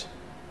behind it.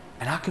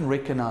 And I can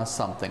recognize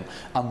something.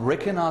 I'm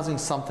recognizing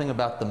something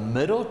about the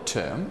middle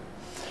term,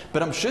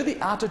 but I'm sure the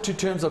outer 2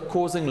 terms are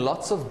causing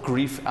lots of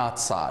grief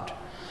outside.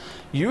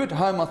 You at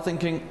home are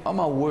thinking, oh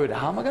my word,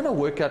 how am I going to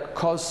work out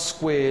cos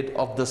squared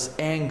of this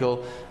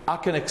angle? I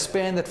can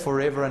expand it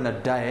forever in a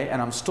day, and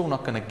I'm still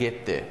not going to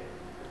get there.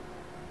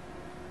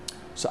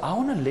 So I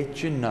want to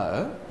let you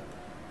know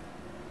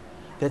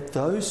that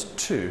those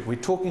 2, we're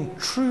talking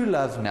true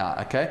love now,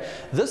 okay?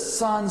 This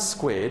sine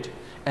squared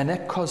and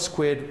that cos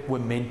squared were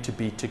meant to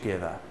be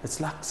together. It's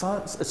like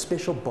a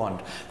special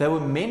bond. They were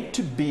meant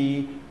to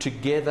be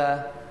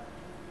together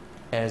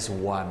as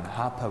one.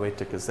 How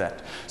poetic is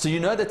that? So you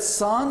know that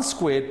sine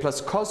squared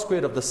plus cos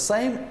squared of the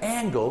same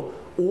angle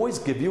always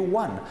give you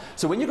 1.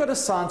 So when you've got a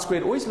sine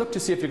squared, always look to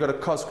see if you've got a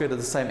cos squared of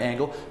the same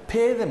angle,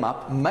 pair them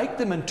up, make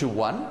them into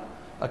 1,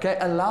 okay?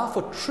 Allow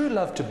for true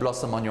love to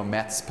blossom on your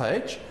maths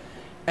page,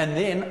 and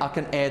then I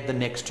can add the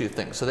next 2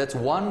 things. So that's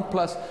 1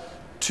 plus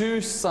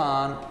 2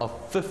 sine of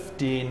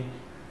 15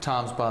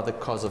 times by the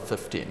cos of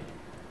 15.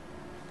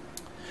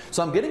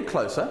 So I'm getting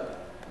closer.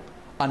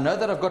 I know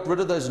that I've got rid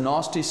of those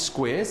nasty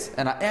squares,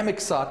 and I am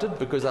excited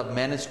because I've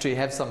managed to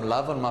have some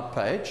love on my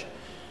page.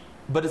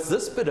 But it's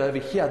this bit over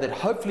here that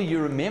hopefully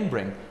you're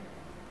remembering.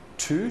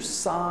 2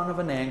 sine of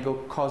an angle,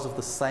 cos of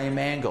the same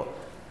angle.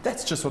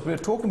 That's just what we were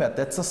talking about.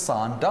 That's a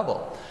sine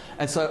double.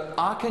 And so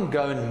I can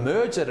go and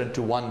merge that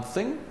into one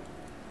thing.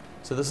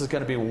 So this is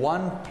going to be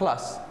 1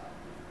 plus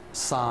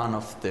sine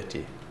of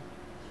 30,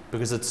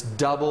 because it's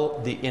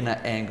double the inner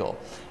angle.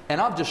 And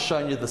I've just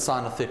shown you the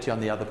sine of 30 on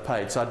the other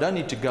page, so I don't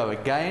need to go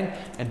again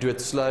and do it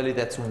slowly.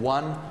 That's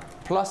 1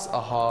 plus a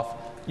half.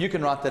 You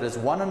can write that as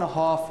 1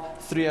 1/2,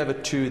 3 over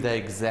 2. They're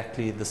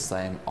exactly the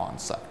same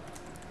answer.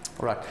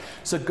 All right,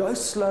 so go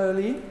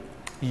slowly.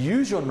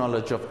 Use your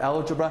knowledge of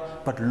algebra,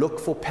 but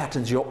look for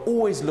patterns. You're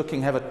always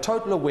looking, have a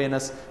total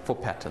awareness for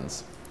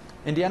patterns.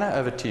 Indiana,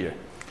 over to you.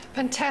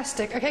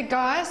 Fantastic. Okay,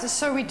 guys,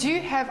 so we do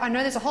have, I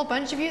know there's a whole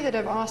bunch of you that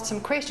have asked some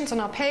questions on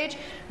our page.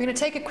 We're going to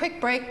take a quick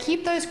break.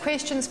 Keep those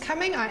questions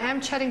coming. I am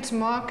chatting to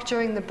Mark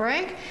during the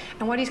break,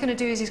 and what he's going to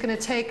do is he's going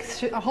to take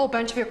a whole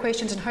bunch of your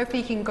questions, and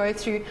hopefully he can go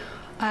through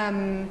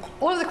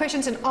all of the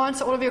questions and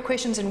answer all of your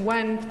questions in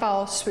one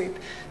foul swoop.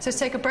 So let's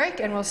take a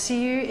break, and we'll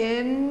see you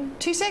in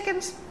 2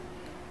 seconds.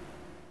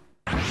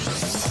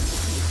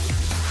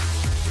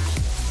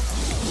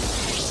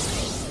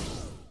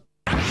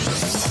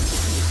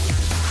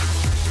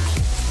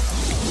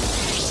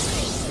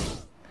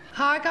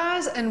 Hi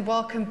guys, and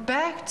welcome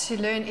back to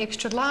Learn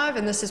Extra Live,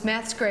 and this is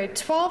Maths Grade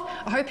 12.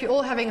 I hope you're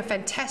all having a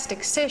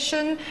fantastic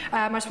session.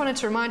 I just wanted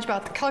to remind you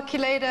about the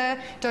calculator.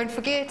 Don't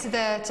forget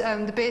that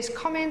the best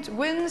comment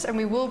wins, and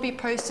we will be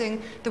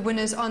posting the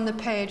winners on the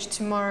page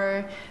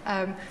tomorrow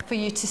for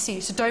you to see.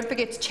 So don't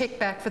forget to check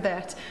back for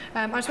that.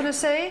 I just want to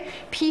say,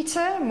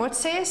 Peter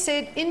Motse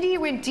said, Indy,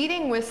 when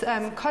dealing with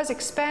cos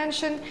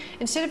expansion,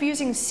 instead of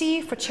using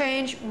C for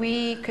change,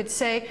 we could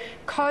say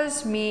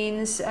cos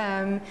means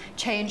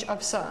change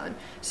of sign.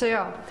 So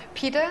yeah,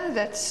 Peter,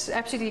 that's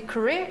absolutely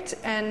correct,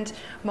 and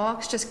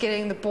Mark's just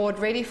getting the board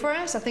ready for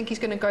us. I think he's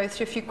going to go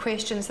through a few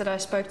questions that I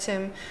spoke to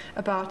him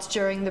about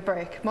during the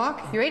break.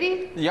 Mark, you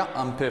ready? Yeah,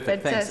 I'm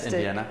perfect. Fantastic. Thanks,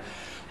 Indiana.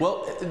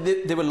 Well,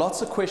 there were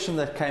lots of questions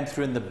that came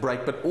through in the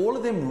break, but all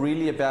of them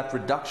really about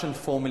reduction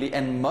formulae,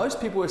 and most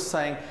people were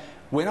saying,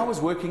 when I was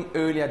working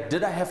earlier,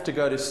 did I have to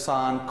go to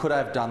sine? Could I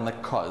have done the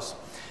cos?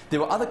 There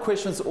were other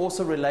questions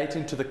also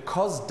relating to the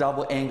cos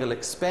double angle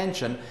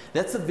expansion.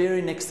 That's the very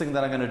next thing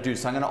that I'm going to do.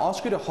 So I'm going to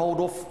ask you to hold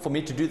off for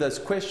me to do those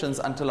questions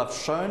until I've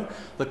shown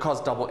the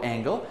cos double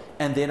angle,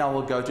 and then I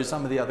will go to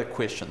some of the other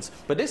questions.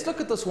 But let's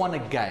look at this one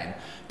again,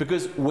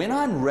 because when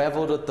I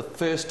unraveled it the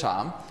first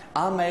time,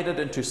 I made it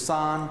into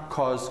sine,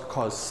 cos,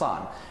 cos,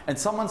 sine. And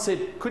someone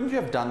said, couldn't you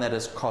have done that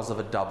as cos of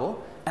a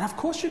double? And of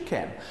course you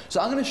can. So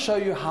I'm going to show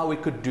you how we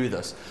could do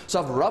this.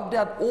 So I've rubbed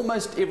out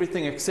almost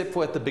everything except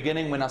for at the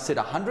beginning when I said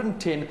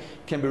 110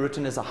 can be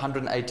written as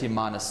 180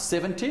 minus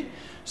 70.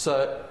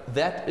 So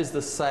that is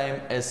the same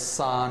as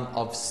sine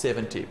of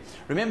 70.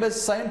 Remember,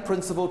 same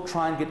principle,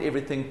 try and get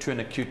everything to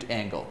an acute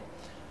angle.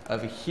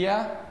 Over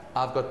here,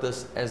 I've got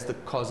this as the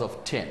cos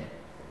of 10.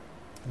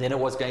 Then it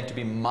was going to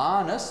be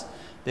minus.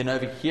 Then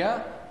over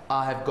here,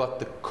 I have got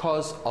the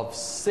cos of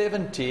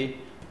 70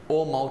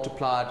 all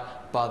multiplied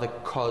by the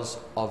cos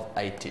of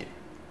 80.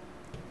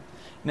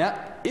 Now,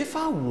 if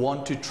I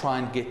want to try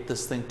and get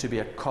this thing to be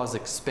a cos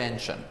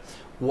expansion,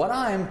 what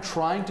I am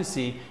trying to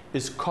see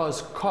is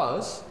cos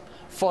cos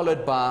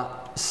followed by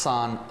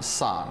sine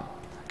sine.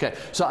 Okay,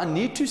 so I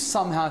need to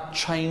somehow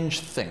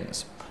change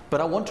things. But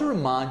I want to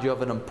remind you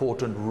of an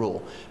important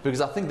rule, because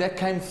I think that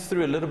came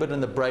through a little bit in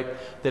the break,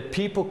 that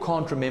people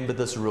can't remember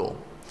this rule.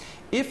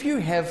 If you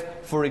have,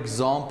 for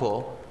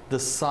example, the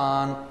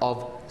sine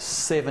of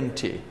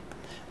 70,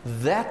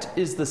 that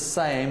is the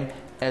same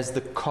as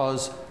the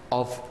cos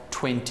of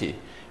 20,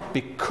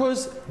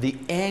 because the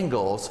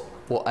angles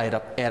will add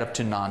up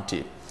to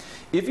 90.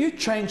 If you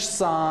change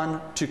sine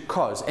to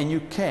cos, and you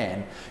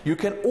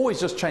can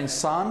always just change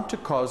sine to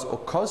cos or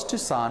cos to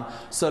sine,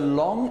 so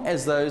long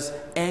as those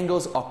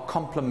angles are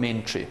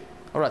complementary.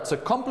 Alright, so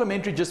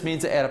complementary just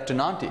means they add up to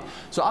 90.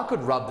 So I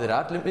could rub that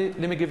out. Let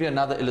me give you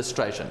another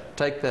illustration.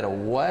 Take that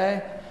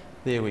away.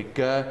 There we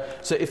go.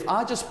 So if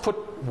I just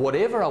put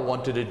whatever I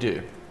wanted to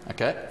do,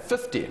 okay,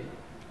 50,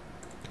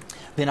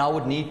 then I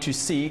would need to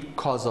see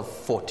cos of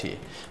 40.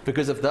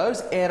 Because if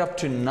those add up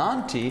to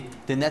 90,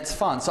 then that's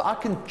fine. So I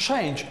can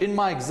change in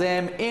my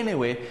exam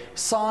anywhere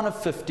sine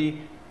of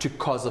 50 to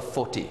cos of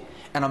 40.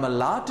 And I'm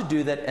allowed to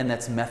do that, and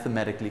that's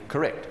mathematically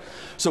correct.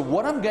 So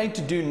what I'm going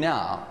to do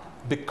now,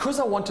 because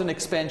I want an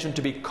expansion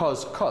to be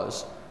cos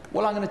cos,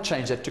 well, I'm going to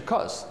change that to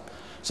cos.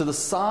 So the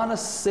sine of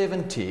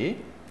 70,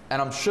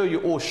 and I'm sure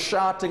you're all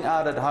shouting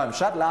out at home.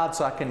 Shout loud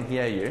so I can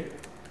hear you.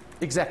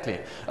 Exactly.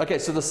 Okay,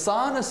 so the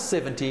sine of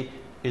 70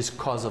 is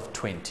cos of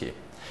 20.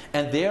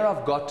 And there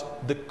I've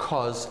got the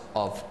cos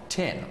of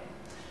 10.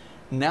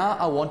 Now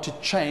I want to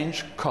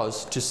change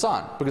cos to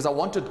sine, because I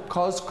wanted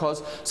cos,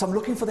 cos, so I'm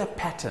looking for that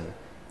pattern.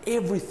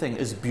 Everything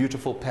is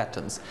beautiful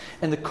patterns.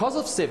 And the cos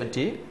of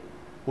 70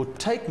 will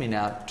take me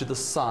now to the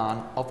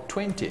sine of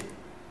 20.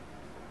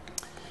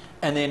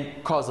 And then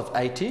cos of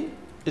 80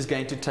 is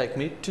going to take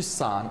me to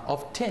sine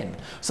of 10.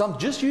 So I'm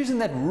just using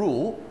that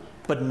rule,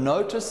 but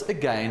notice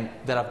again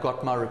that I've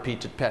got my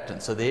repeated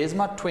pattern. So there's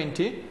my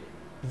 20,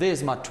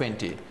 there's my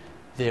 20,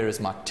 there is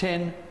my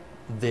 10,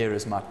 there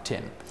is my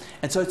 10.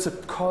 And so it's a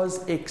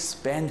cos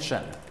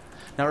expansion.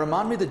 Now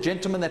remind me, the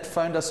gentleman that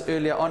phoned us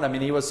earlier on, I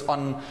mean, he was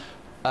on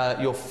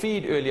your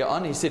feed earlier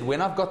on, he said, when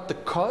I've got the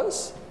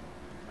cos,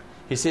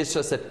 he says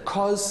just that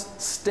cos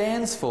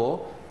stands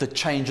for the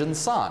change in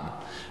sign.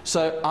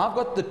 So I've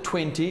got the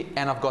 20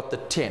 and I've got the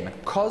 10.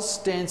 Cos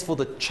stands for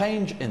the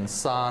change in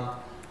sign.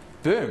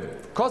 Boom.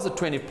 Cos of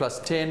 20 plus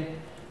 10,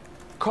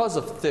 cos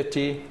of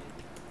 30,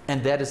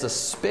 and that is a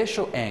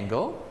special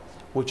angle,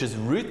 which is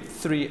root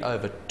 3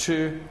 over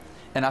 2.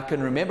 And I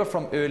can remember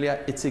from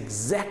earlier, it's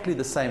exactly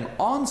the same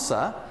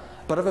answer.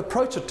 but I've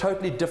approached it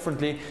totally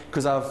differently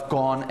because I've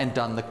gone and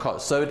done the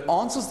cos. So it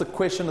answers the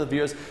question of the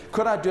viewers,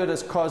 could I do it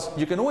as cos?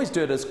 You can always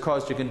do it as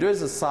cos, you can do it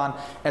as a sine.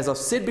 As I've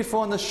said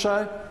before in the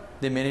show,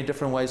 there are many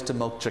different ways to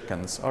milk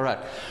chickens. All right,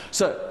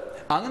 so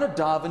I'm going to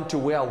dive into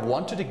where I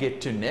wanted to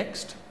get to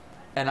next,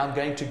 and I'm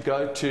going to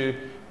go to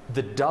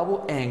the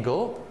double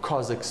angle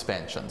cos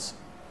expansions.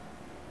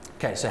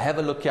 Okay, so have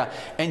a look here.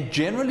 And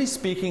generally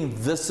speaking,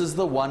 this is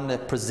the one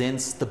that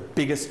presents the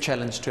biggest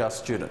challenge to our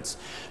students.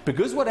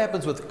 Because what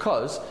happens with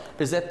cos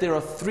is that there are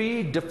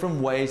three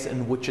different ways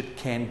in which it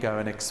can go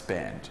and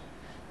expand.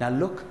 Now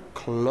look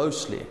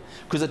closely,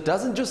 because it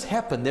doesn't just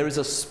happen. There is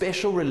a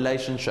special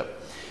relationship.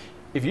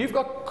 If you've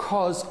got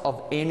cos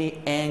of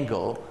any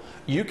angle,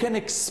 you can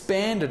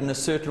expand it in a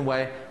certain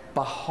way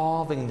by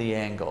halving the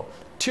angle.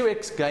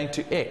 2x going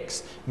to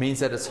x means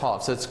that it's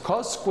half. So it's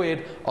cos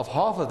squared of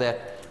half of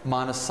that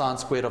minus sine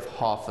squared of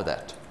half of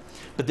that.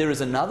 But there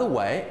is another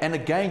way, and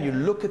again you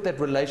look at that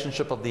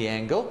relationship of the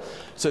angle.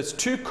 So it's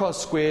 2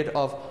 cos squared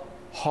of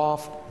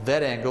half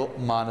that angle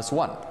minus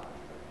 1.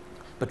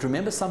 But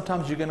remember,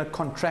 sometimes you're going to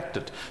contract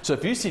it. So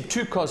if you see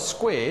 2 cos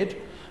squared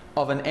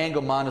of an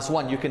angle minus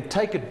 1, you can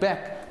take it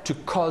back to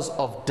cos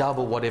of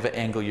double whatever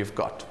angle you've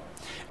got.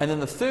 And then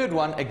the third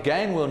one,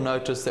 again we'll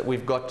notice that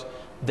we've got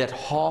that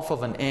half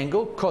of an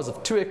angle. Cos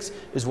of 2x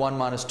is 1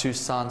 minus 2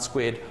 sine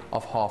squared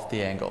of half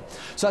the angle.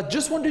 So I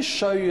just want to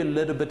show you a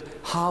little bit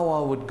how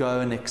I would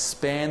go and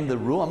expand the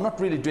rule. I'm not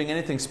really doing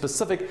anything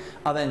specific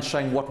other than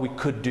showing what we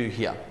could do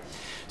here.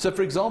 So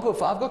for example,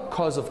 if I've got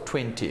cos of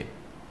 20,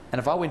 and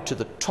if I went to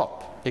the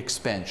top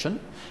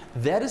expansion,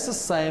 that is the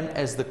same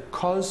as the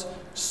cos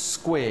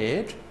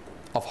squared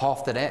of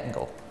half that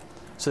angle.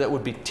 So that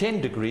would be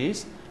 10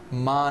 degrees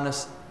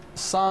minus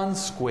sine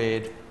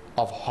squared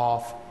of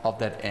half of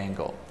that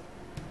angle.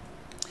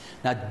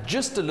 Now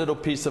just a little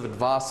piece of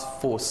advice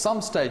for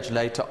some stage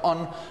later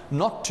on,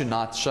 not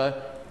tonight's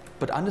show,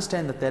 but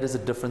understand that that is a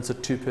difference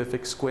of two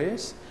perfect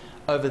squares.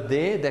 Over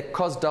there, that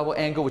cos double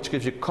angle, which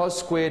gives you cos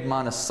squared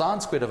minus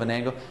sine squared of an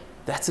angle,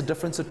 that's a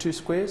difference of two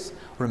squares.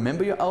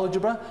 Remember your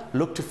algebra,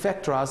 look to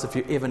factorize if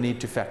you ever need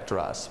to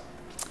factorize.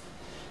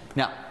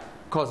 Now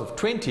cos of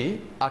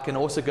 20, I can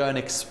also go and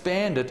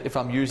expand it if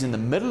I'm using the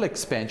middle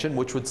expansion,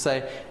 which would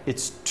say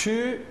it's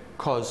 2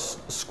 cos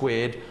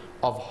squared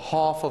of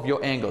half of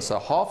your angle. So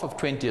half of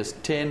 20 is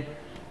 10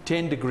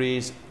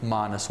 degrees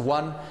minus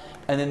 1.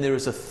 And then there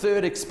is a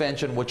third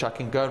expansion which I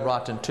can go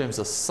right in terms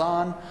of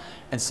sine.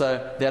 And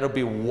so that'll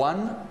be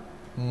 1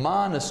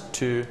 minus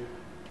 2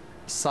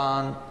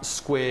 sine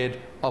squared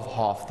of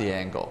half the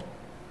angle.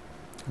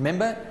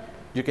 Remember,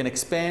 you can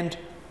expand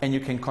and you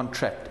can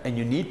contract, and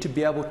you need to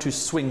be able to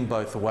swing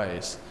both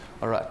ways.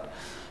 All right.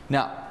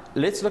 Now,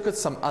 let's look at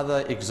some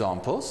other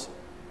examples.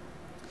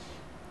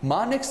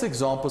 My next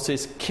example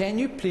says, can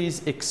you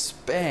please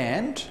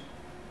expand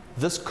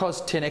this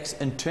cos 10x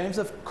in terms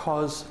of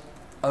cos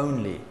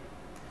only?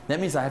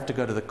 That means I have to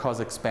go to the cos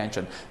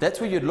expansion.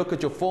 That's where you'd look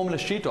at your formula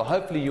sheet, or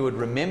hopefully you would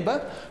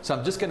remember. So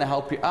I'm just going to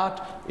help you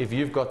out. If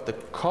you've got the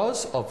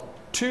cos of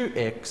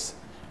 2x,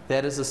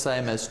 that is the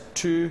same as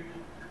 2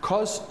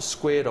 cos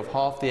squared of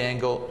half the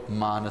angle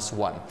minus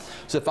 1.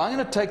 So if I'm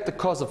going to take the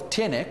cos of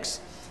 10x,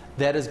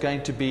 that is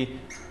going to be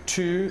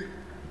 2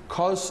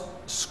 cos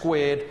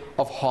squared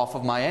of half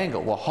of my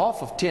angle. Well,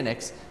 half of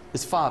 10x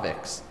is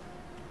 5x.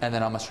 And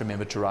then I must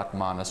remember to write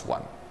minus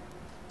 1.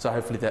 So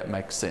hopefully that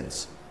makes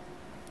sense.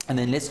 And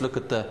then let's look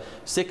at the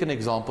second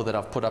example that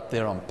I've put up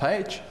there on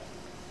page.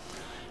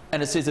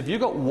 And it says if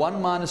you've got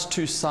 1 minus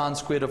 2 sine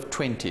squared of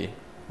 20,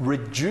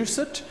 reduce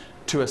it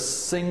to a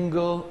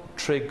single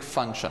trig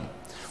function.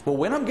 Well,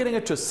 when I'm getting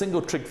it to a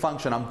single trig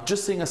function, I'm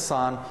just seeing a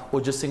sine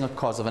or just seeing a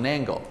cos of an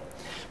angle.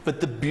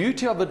 But the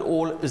beauty of it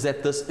all is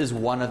that this is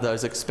one of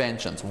those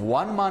expansions.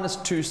 1 minus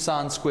 2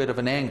 sine squared of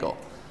an angle.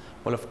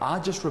 Well, if I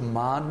just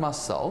remind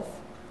myself,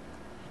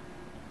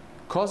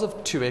 cos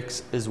of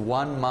 2x is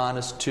 1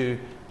 minus 2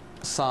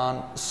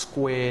 sine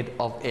squared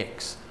of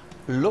x.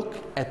 Look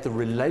at the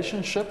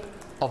relationship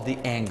of the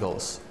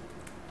angles.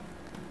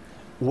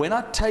 When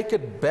I take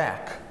it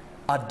back,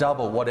 I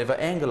double whatever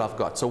angle I've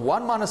got. So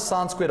 1 minus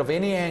sine squared of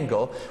any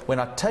angle, when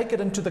I take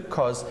it into the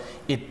cos,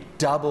 it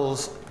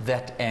doubles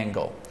that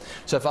angle.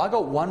 So if I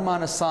got 1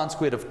 minus sine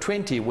squared of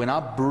 20, when I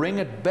bring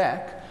it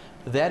back,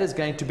 that is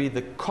going to be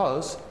the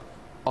cos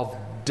of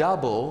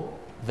double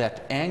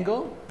that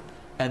angle,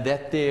 and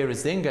that there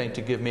is then going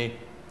to give me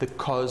the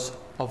cos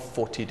of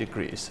 40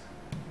 degrees.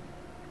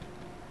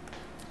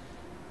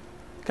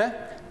 Okay,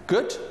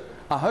 good.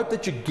 I hope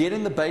that you're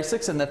getting the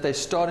basics and that they're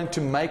starting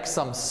to make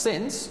some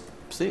sense.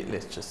 See,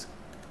 let's just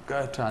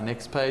go to our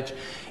next page.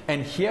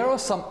 And here are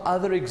some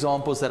other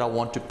examples that I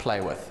want to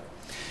play with.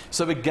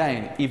 So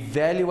again,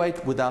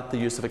 evaluate without the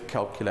use of a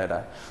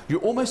calculator. You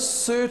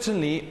almost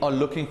certainly are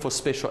looking for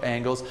special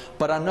angles,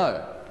 but I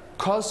know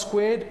cos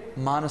squared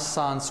minus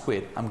sine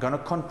squared. I'm going to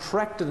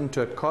contract it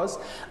into a cos.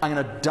 I'm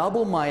going to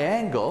double my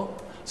angle.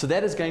 So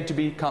that is going to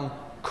become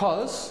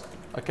cos,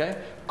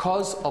 okay,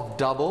 cos of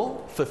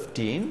double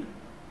 15,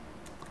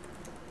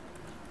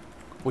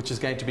 which is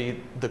going to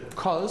be the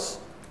cos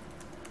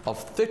of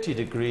 30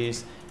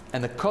 degrees,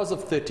 and the cos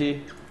of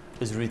 30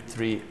 is root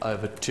 3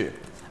 over 2.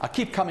 I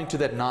keep coming to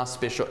that nice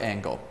special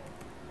angle.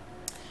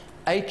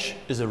 H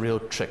is a real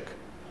trick.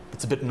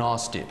 It's a bit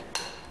nasty.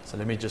 So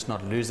let me just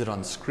not lose it on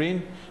the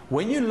screen.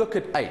 When you look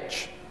at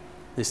H,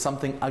 there's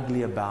something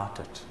ugly about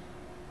it.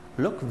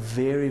 Look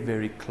very,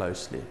 very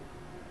closely.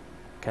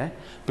 Okay?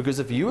 Because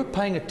if you were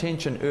paying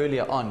attention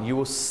earlier on, you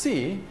will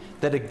see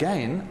that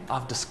again,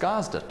 I've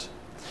disguised it.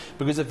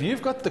 Because if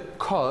you've got the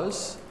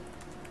cos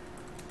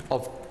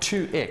of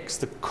 2x,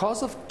 the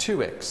cos of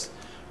 2x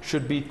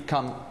should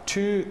become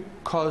 2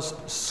 cos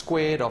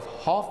squared of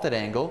half that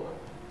angle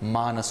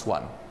minus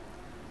 1.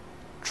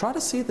 Try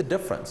to see the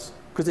difference,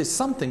 because there's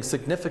something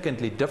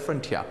significantly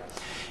different here.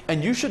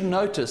 And you should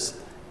notice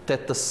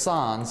that the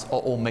signs are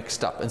all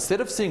mixed up.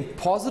 Instead of seeing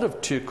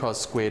positive 2 cos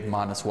squared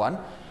minus 1,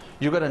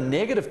 you've got a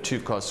negative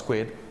 2 cos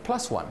squared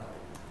plus 1.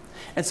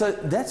 And so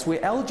that's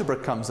where algebra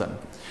comes in.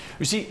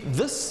 You see,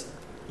 this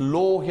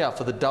law here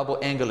for the double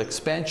angle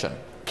expansion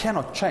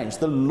cannot change.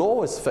 The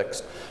law is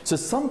fixed. So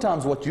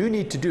sometimes what you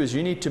need to do is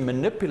you need to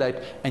manipulate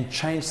and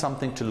change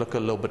something to look a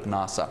little bit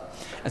nicer.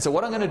 And so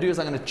what I'm going to do is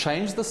I'm going to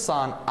change the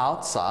sign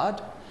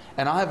outside.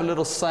 And I have a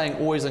little saying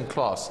always in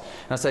class.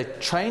 And I say,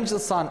 change the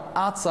sign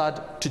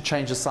outside to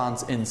change the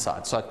signs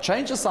inside. So I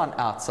change the sign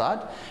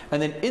outside,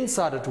 and then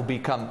inside it will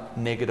become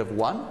negative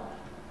 1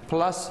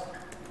 plus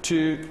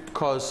 2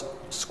 cos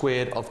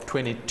squared of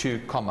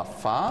 22 comma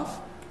 5.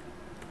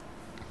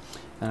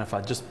 And if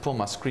I just pull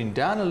my screen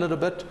down a little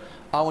bit,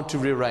 I want to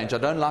rearrange. I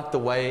don't like the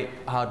way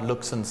how it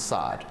looks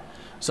inside.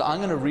 So I'm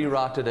going to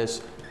rewrite it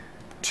as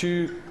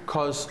 2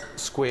 cos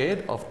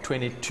squared of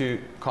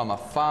 22 comma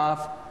 5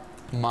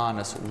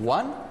 minus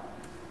 1.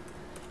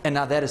 And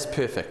now that is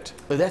perfect.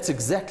 That's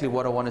exactly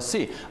what I want to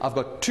see. I've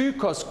got 2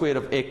 cos squared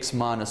of x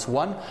minus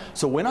 1.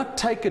 So when I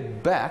take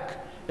it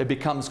back, it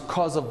becomes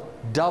cos of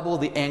double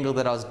the angle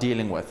that I was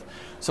dealing with.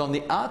 So on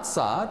the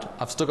outside,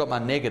 I've still got my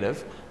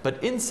negative,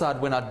 but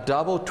inside when I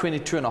double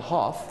 22 and a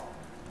half,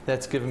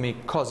 that's giving me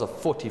cos of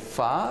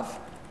 45.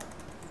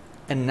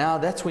 And now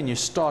that's when you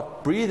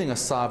start breathing a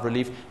sigh of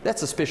relief.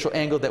 That's a special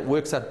angle that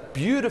works out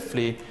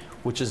beautifully,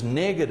 which is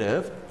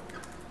negative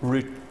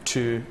root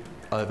 2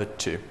 over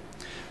 2.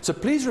 So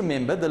please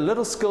remember, the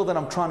little skill that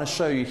I'm trying to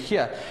show you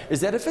here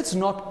is that if it's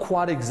not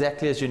quite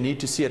exactly as you need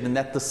to see it, and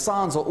that the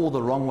signs are all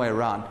the wrong way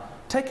around,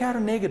 take out a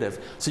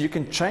negative. So you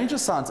can change the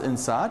signs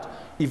inside,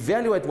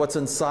 evaluate what's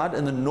inside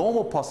in the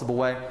normal possible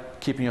way,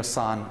 keeping your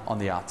sign on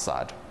the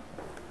outside.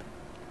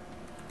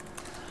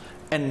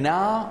 And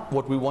now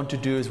what we want to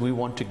do is we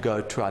want to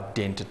go to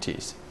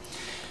identities.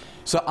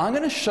 So I'm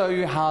going to show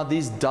you how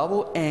these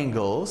double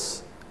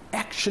angles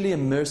actually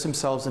immerse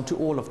themselves into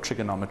all of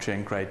trigonometry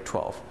in grade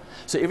 12.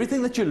 So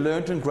everything that you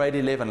learned in grade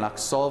 11, like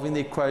solving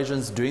the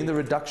equations, doing the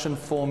reduction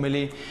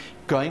formulae,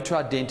 going to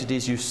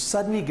identities, you're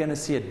suddenly going to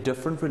see a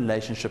different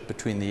relationship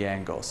between the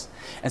angles.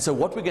 And so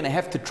what we're going to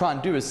have to try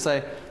and do is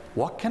say,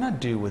 what can I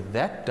do with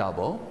that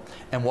double,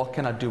 and what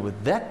can I do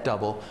with that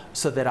double,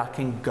 so that I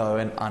can go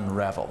and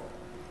unravel.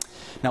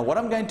 Now what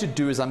I'm going to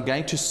do is I'm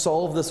going to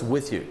solve this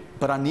with you,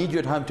 but I need you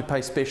at home to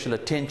pay special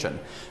attention,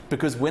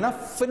 because when I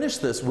finish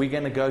this, we're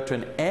going to go to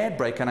an ad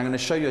break and I'm going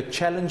to show you a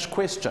challenge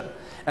question,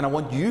 and I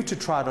want you to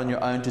try it on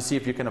your own to see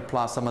if you can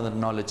apply some of the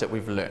knowledge that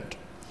we've learned.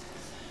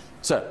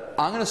 So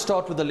I'm going to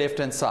start with the left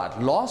hand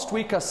side. Last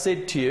week I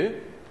said to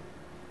you,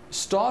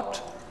 start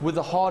with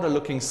the harder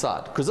looking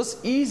side, because this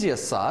easier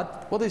side,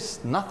 well,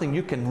 there's nothing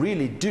you can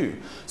really do.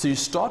 So you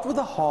start with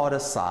the harder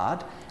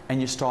side and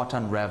you start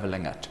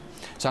unraveling it.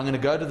 So I'm going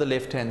to go to the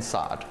left hand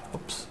side.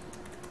 Oops.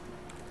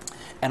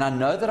 And I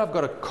know that I've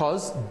got a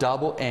cos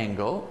double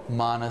angle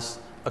minus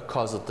a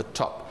cos at the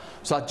top.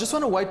 So I just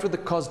want to wait with the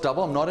cos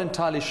double. I'm not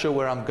entirely sure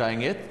where I'm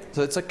going yet.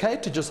 So it's okay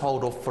to just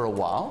hold off for a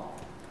while.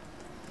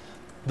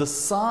 The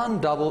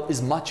sine double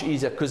is much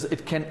easier because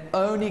it can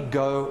only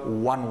go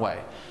one way.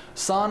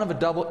 Sine of a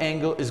double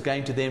angle is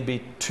going to then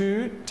be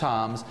 2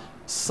 times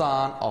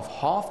sine of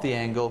half the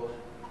angle,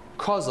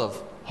 cos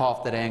of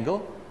half that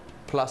angle,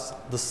 plus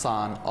the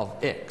sine of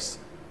x.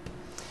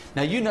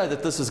 Now you know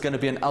that this is going to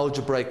be an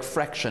algebraic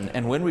fraction,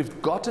 and when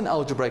we've got an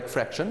algebraic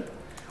fraction,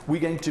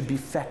 we're going to be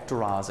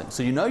factorizing.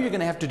 So you know you're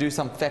going to have to do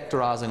some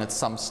factorizing at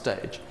some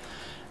stage.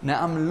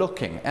 Now I'm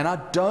looking, and I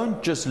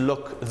don't just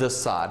look this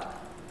side.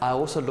 I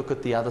also look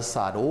at the other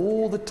side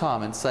all the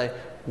time and say,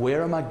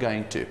 where am I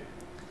going to?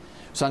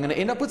 So I'm going to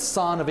end up with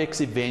sine of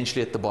x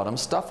eventually at the bottom.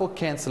 Stuff will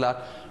cancel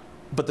out,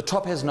 but the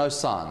top has no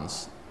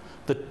sines.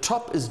 The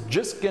top is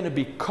just going to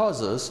be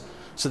coses,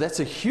 so that's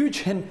a huge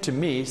hint to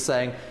me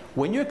saying,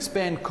 when you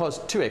expand cos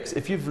 2x,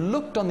 if you've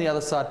looked on the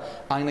other side,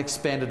 I'm going to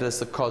expand it as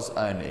the cos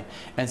only.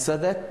 And so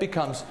that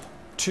becomes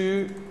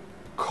 2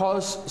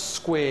 cos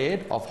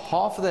squared of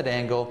half of that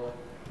angle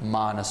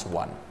minus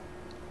 1.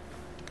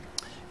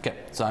 Okay,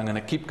 so I'm going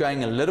to keep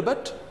going a little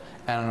bit,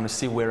 and I'm going to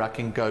see where I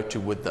can go to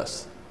with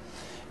this.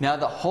 Now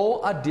the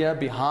whole idea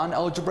behind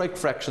algebraic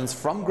fractions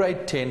from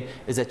grade 10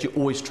 is that you're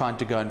always trying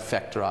to go and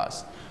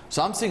factorize.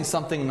 So I'm seeing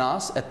something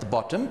nice at the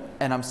bottom,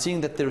 and I'm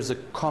seeing that there is a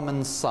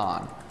common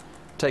sign.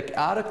 Take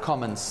out a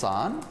common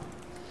sign,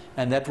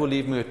 and that will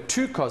leave me with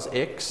 2 cos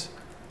x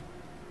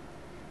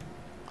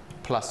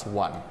plus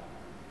 1.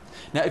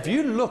 Now, if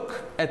you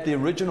look at the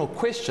original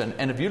question,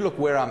 and if you look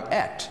where I'm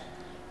at,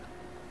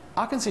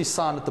 I can see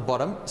sine at the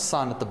bottom,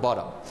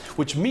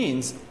 which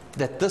means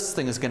that this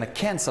thing is going to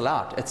cancel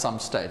out at some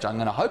stage. I'm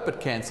going to hope it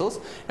cancels,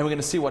 and we're going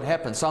to see what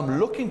happens. So I'm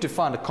looking to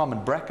find a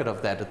common bracket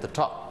of that at the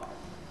top.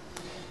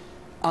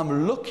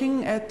 I'm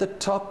looking at the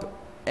top,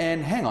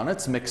 and hang on,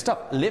 it's mixed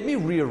up. Let me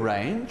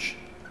rearrange.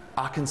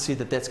 I can see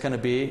that that's going to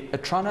be a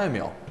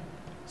trinomial.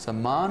 So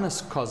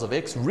minus cos of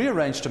x,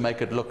 rearrange to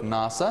make it look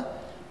nicer.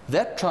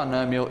 That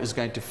trinomial is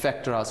going to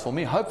factorize for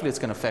me. Hopefully it's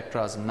going to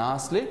factorize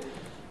nicely.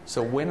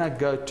 So when I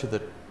go to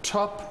the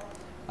top,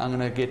 I'm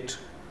going to get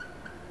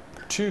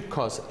 2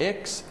 cos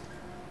x.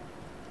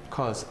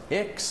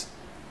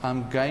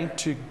 I'm going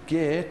to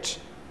get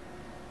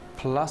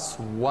plus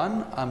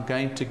 1. I'm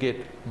going to get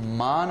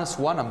minus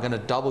 1. I'm going to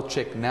double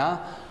check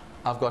now.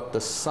 I've got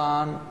the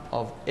sine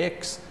of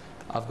x.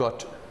 I've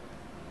got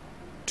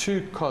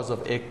 2 cos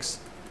of x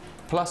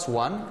plus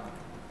 1.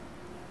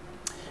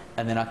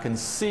 And then I can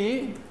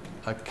see,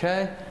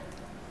 okay,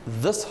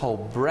 this whole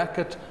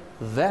bracket,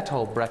 that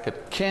whole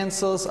bracket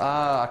cancels.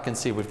 I can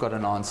see we've got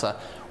an answer,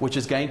 which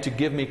is going to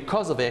give me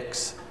cos of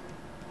x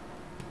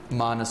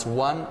minus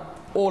 1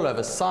 all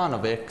over sine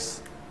of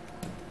x,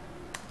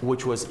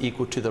 which was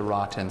equal to the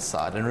right-hand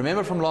side. And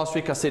remember from last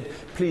week I said,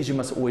 please, you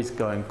must always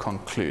go and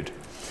conclude.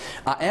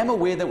 I am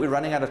aware that we're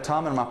running out of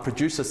time, and my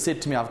producer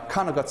said to me, I've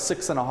kind of got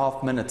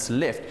 6.5 minutes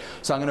left.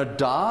 So I'm going to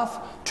dive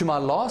to my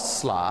last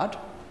slide.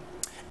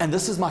 And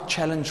this is my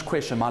challenge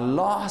question, my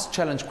last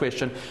challenge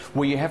question,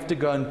 where you have to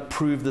go and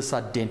prove this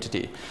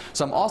identity.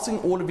 So I'm asking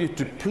all of you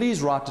to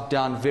please write it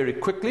down very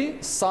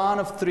quickly. Sine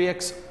of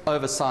 3x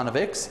over sine of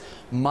x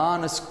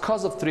minus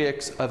cos of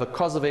 3x over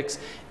cos of x.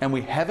 And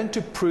we're having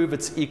to prove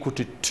it's equal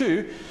to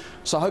 2.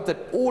 So I hope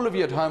that all of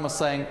you at home are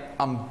saying,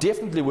 I'm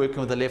definitely working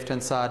with the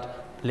left-hand side.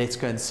 Let's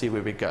go and see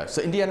where we go.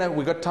 So Indiana,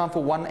 we've got time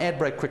for one ad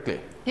break quickly.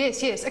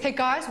 Yes. Okay,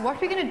 guys,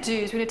 what we're going to do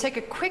is we're going to take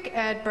a quick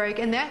ad break,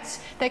 and that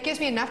gives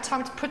me enough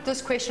time to put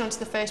this question onto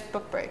the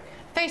Facebook break.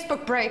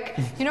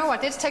 You know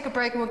what? Let's take a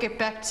break, and we'll get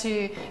back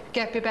to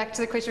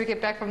the question we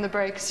get back from the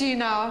break. See you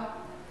now.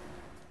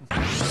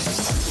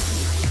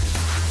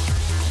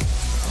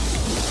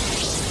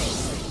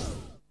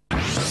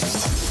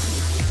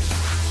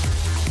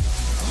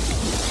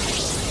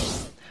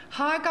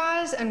 Hi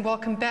guys, and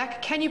welcome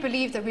back. Can you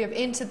believe that we have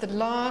entered the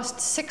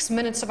last 6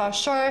 minutes of our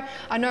show?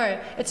 I know,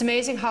 it's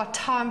amazing how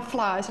time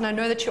flies, and I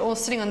know that you're all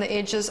sitting on the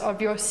edges of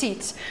your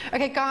seats.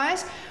 Okay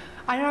guys,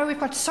 I know we've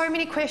got so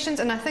many questions,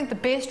 and I think the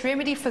best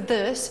remedy for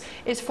this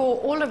is for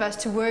all of us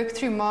to work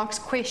through Mark's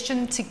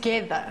question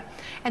together.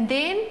 And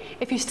then,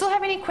 if you still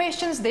have any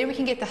questions, then we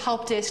can get the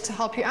help desk to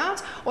help you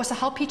out, or to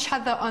help each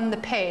other on the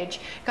page.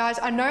 Guys,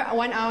 I know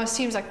 1 hour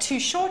seems like too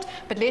short,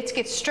 but let's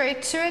get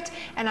straight to it.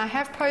 And I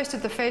have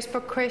posted the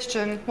Facebook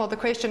question, the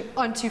question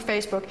onto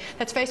Facebook.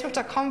 That's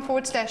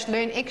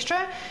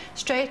facebook.com/learnextra.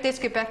 Straight, let's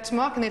get back to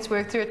Mark and let's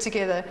work through it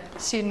together.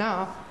 See you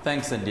now.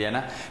 Thanks,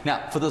 Indiana.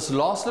 Now, for this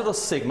last little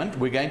segment,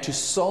 we're going to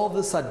solve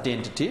this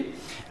identity.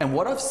 And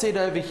what I've said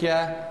over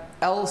here,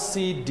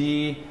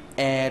 LCD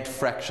add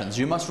fractions.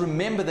 You must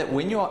remember that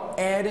when you are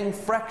adding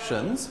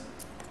fractions,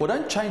 well,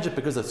 don't change it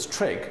because it's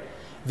trig.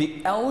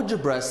 The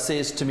algebra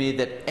says to me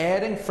that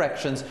adding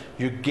fractions,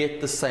 you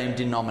get the same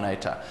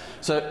denominator.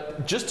 So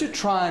just to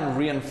try and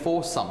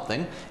reinforce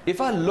something,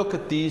 if I look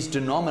at these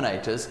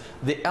denominators,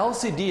 the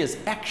LCD is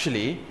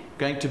actually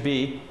going to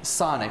be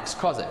sin x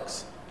cos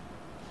x.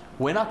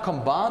 When I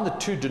combine the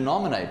two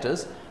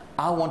denominators,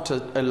 I want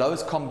a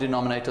lowest common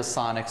denominator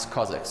sin x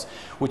cos x,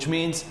 which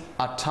means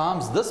I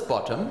times this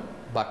bottom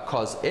by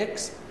cos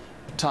x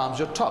times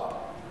your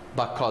top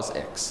by cos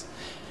x.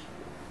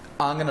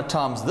 I'm going to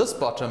times this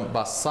bottom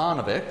by sine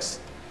of x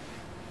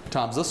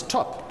times this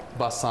top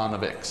by sine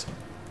of x.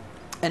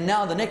 And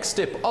now the next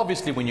step,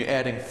 obviously when you're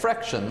adding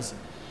fractions,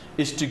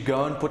 is to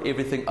go and put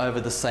everything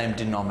over the same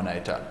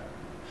denominator.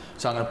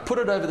 So I'm going to put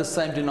it over the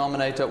same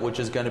denominator, which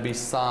is going to be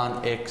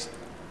sine x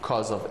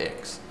cos of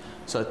x.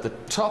 So at the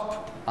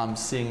top I'm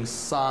seeing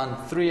sine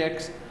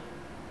 3x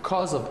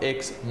cos of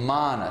x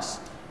minus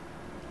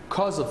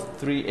cos of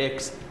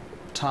 3x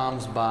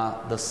times by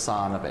the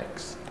sine of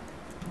x.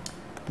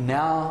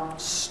 Now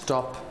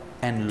stop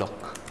and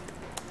look.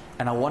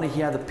 And I want to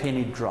hear the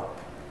penny drop.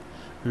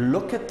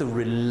 Look at the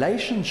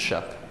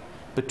relationship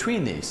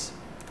between these.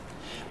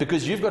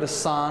 Because you've got a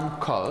sine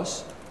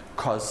cos,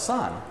 cos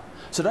sine.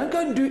 So don't go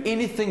and do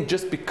anything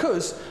just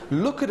because.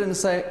 Look at it and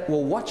say,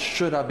 well, what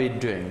should I be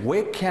doing?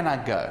 Where can I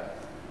go?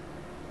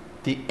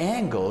 The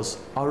angles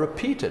are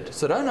repeated.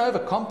 So don't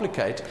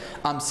overcomplicate.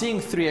 I'm seeing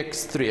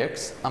 3x,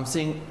 3x. I'm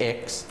seeing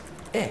x,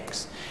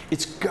 x.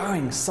 It's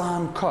going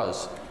sine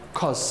cos,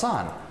 cos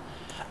sine.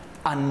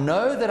 I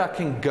know that I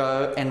can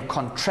go and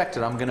contract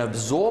it. I'm going to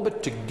absorb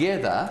it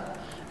together.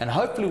 And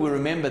hopefully we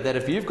remember that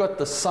if you've got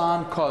the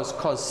sine cos,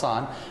 cos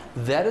sine,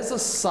 that is a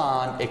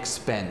sine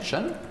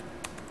expansion.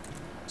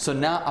 So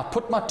now I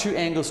put my two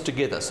angles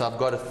together. So I've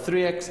got a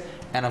 3x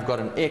and I've got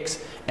an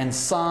x. And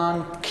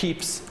sine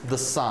keeps the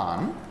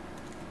sine.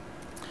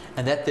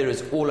 And that there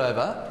is all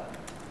over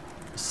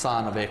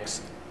sine of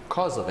x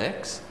cos of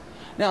x.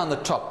 Now on the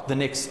top, the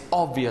next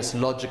obvious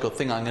logical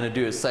thing I'm going to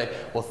do is say,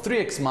 well,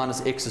 3x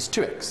minus x is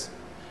 2x.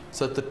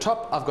 So at the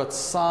top, I've got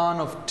sine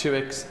of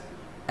 2x,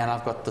 and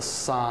I've got the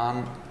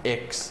sine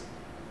x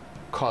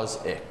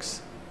cos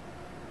x.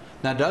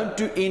 Now don't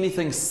do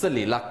anything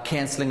silly like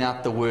cancelling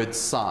out the word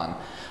sine.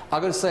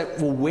 I've got to say,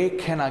 well, where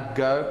can I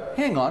go?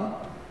 Hang on.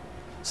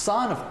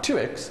 Sine of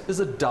 2x is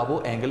a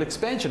double angle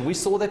expansion. We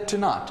saw that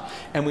tonight.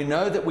 And we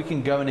know that we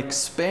can go and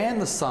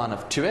expand the sine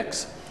of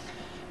 2x,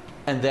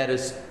 and that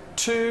is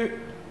 2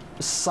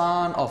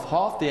 sine of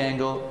half the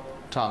angle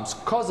times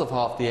cos of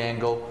half the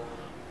angle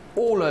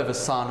all over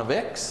sine of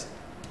x,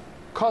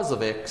 cos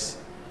of x,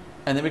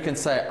 and then we can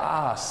say,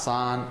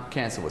 sine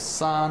cancel with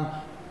sine,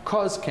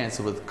 cos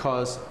cancel with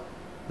cos.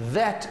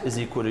 That is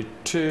equal to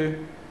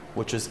 2,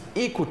 which is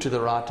equal to the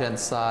right-hand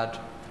side,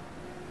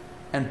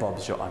 and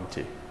Bob's your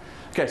auntie.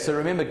 Okay, so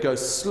remember, go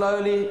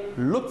slowly,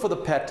 look for the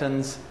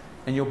patterns,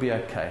 and you'll be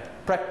okay.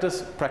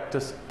 Practice,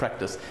 practice,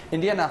 practice.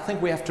 Indiana, I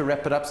think we have to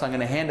wrap it up, so I'm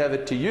going to hand over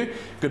to you.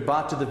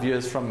 Goodbye to the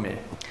viewers from me.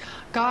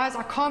 Guys,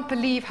 I can't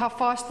believe how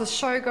fast the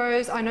show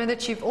goes. I know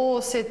that you've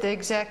all said the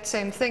exact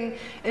same thing.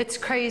 It's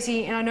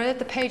crazy, and I know that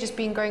the page has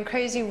been going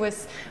crazy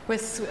with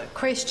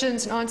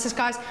questions and answers.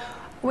 Guys,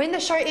 when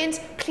the show ends,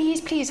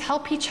 please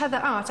help each other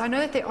out. I know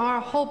that there are a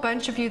whole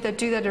bunch of you that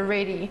do that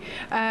already.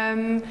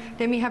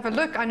 Let me have a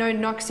look. I know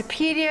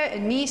Noxopedia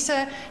and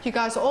Nisa, you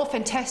guys are all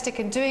fantastic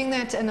in doing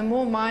that, and the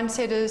more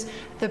mindsetters,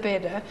 the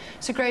better.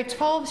 So grade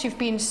 12s, you've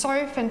been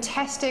so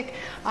fantastic.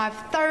 I've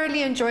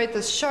thoroughly enjoyed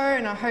this show,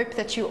 and I hope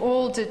that you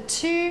all did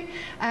too.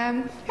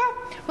 Yeah,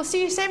 we'll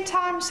see you same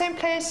time, same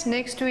place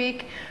next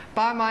week.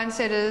 Bye,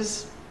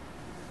 mindsetters.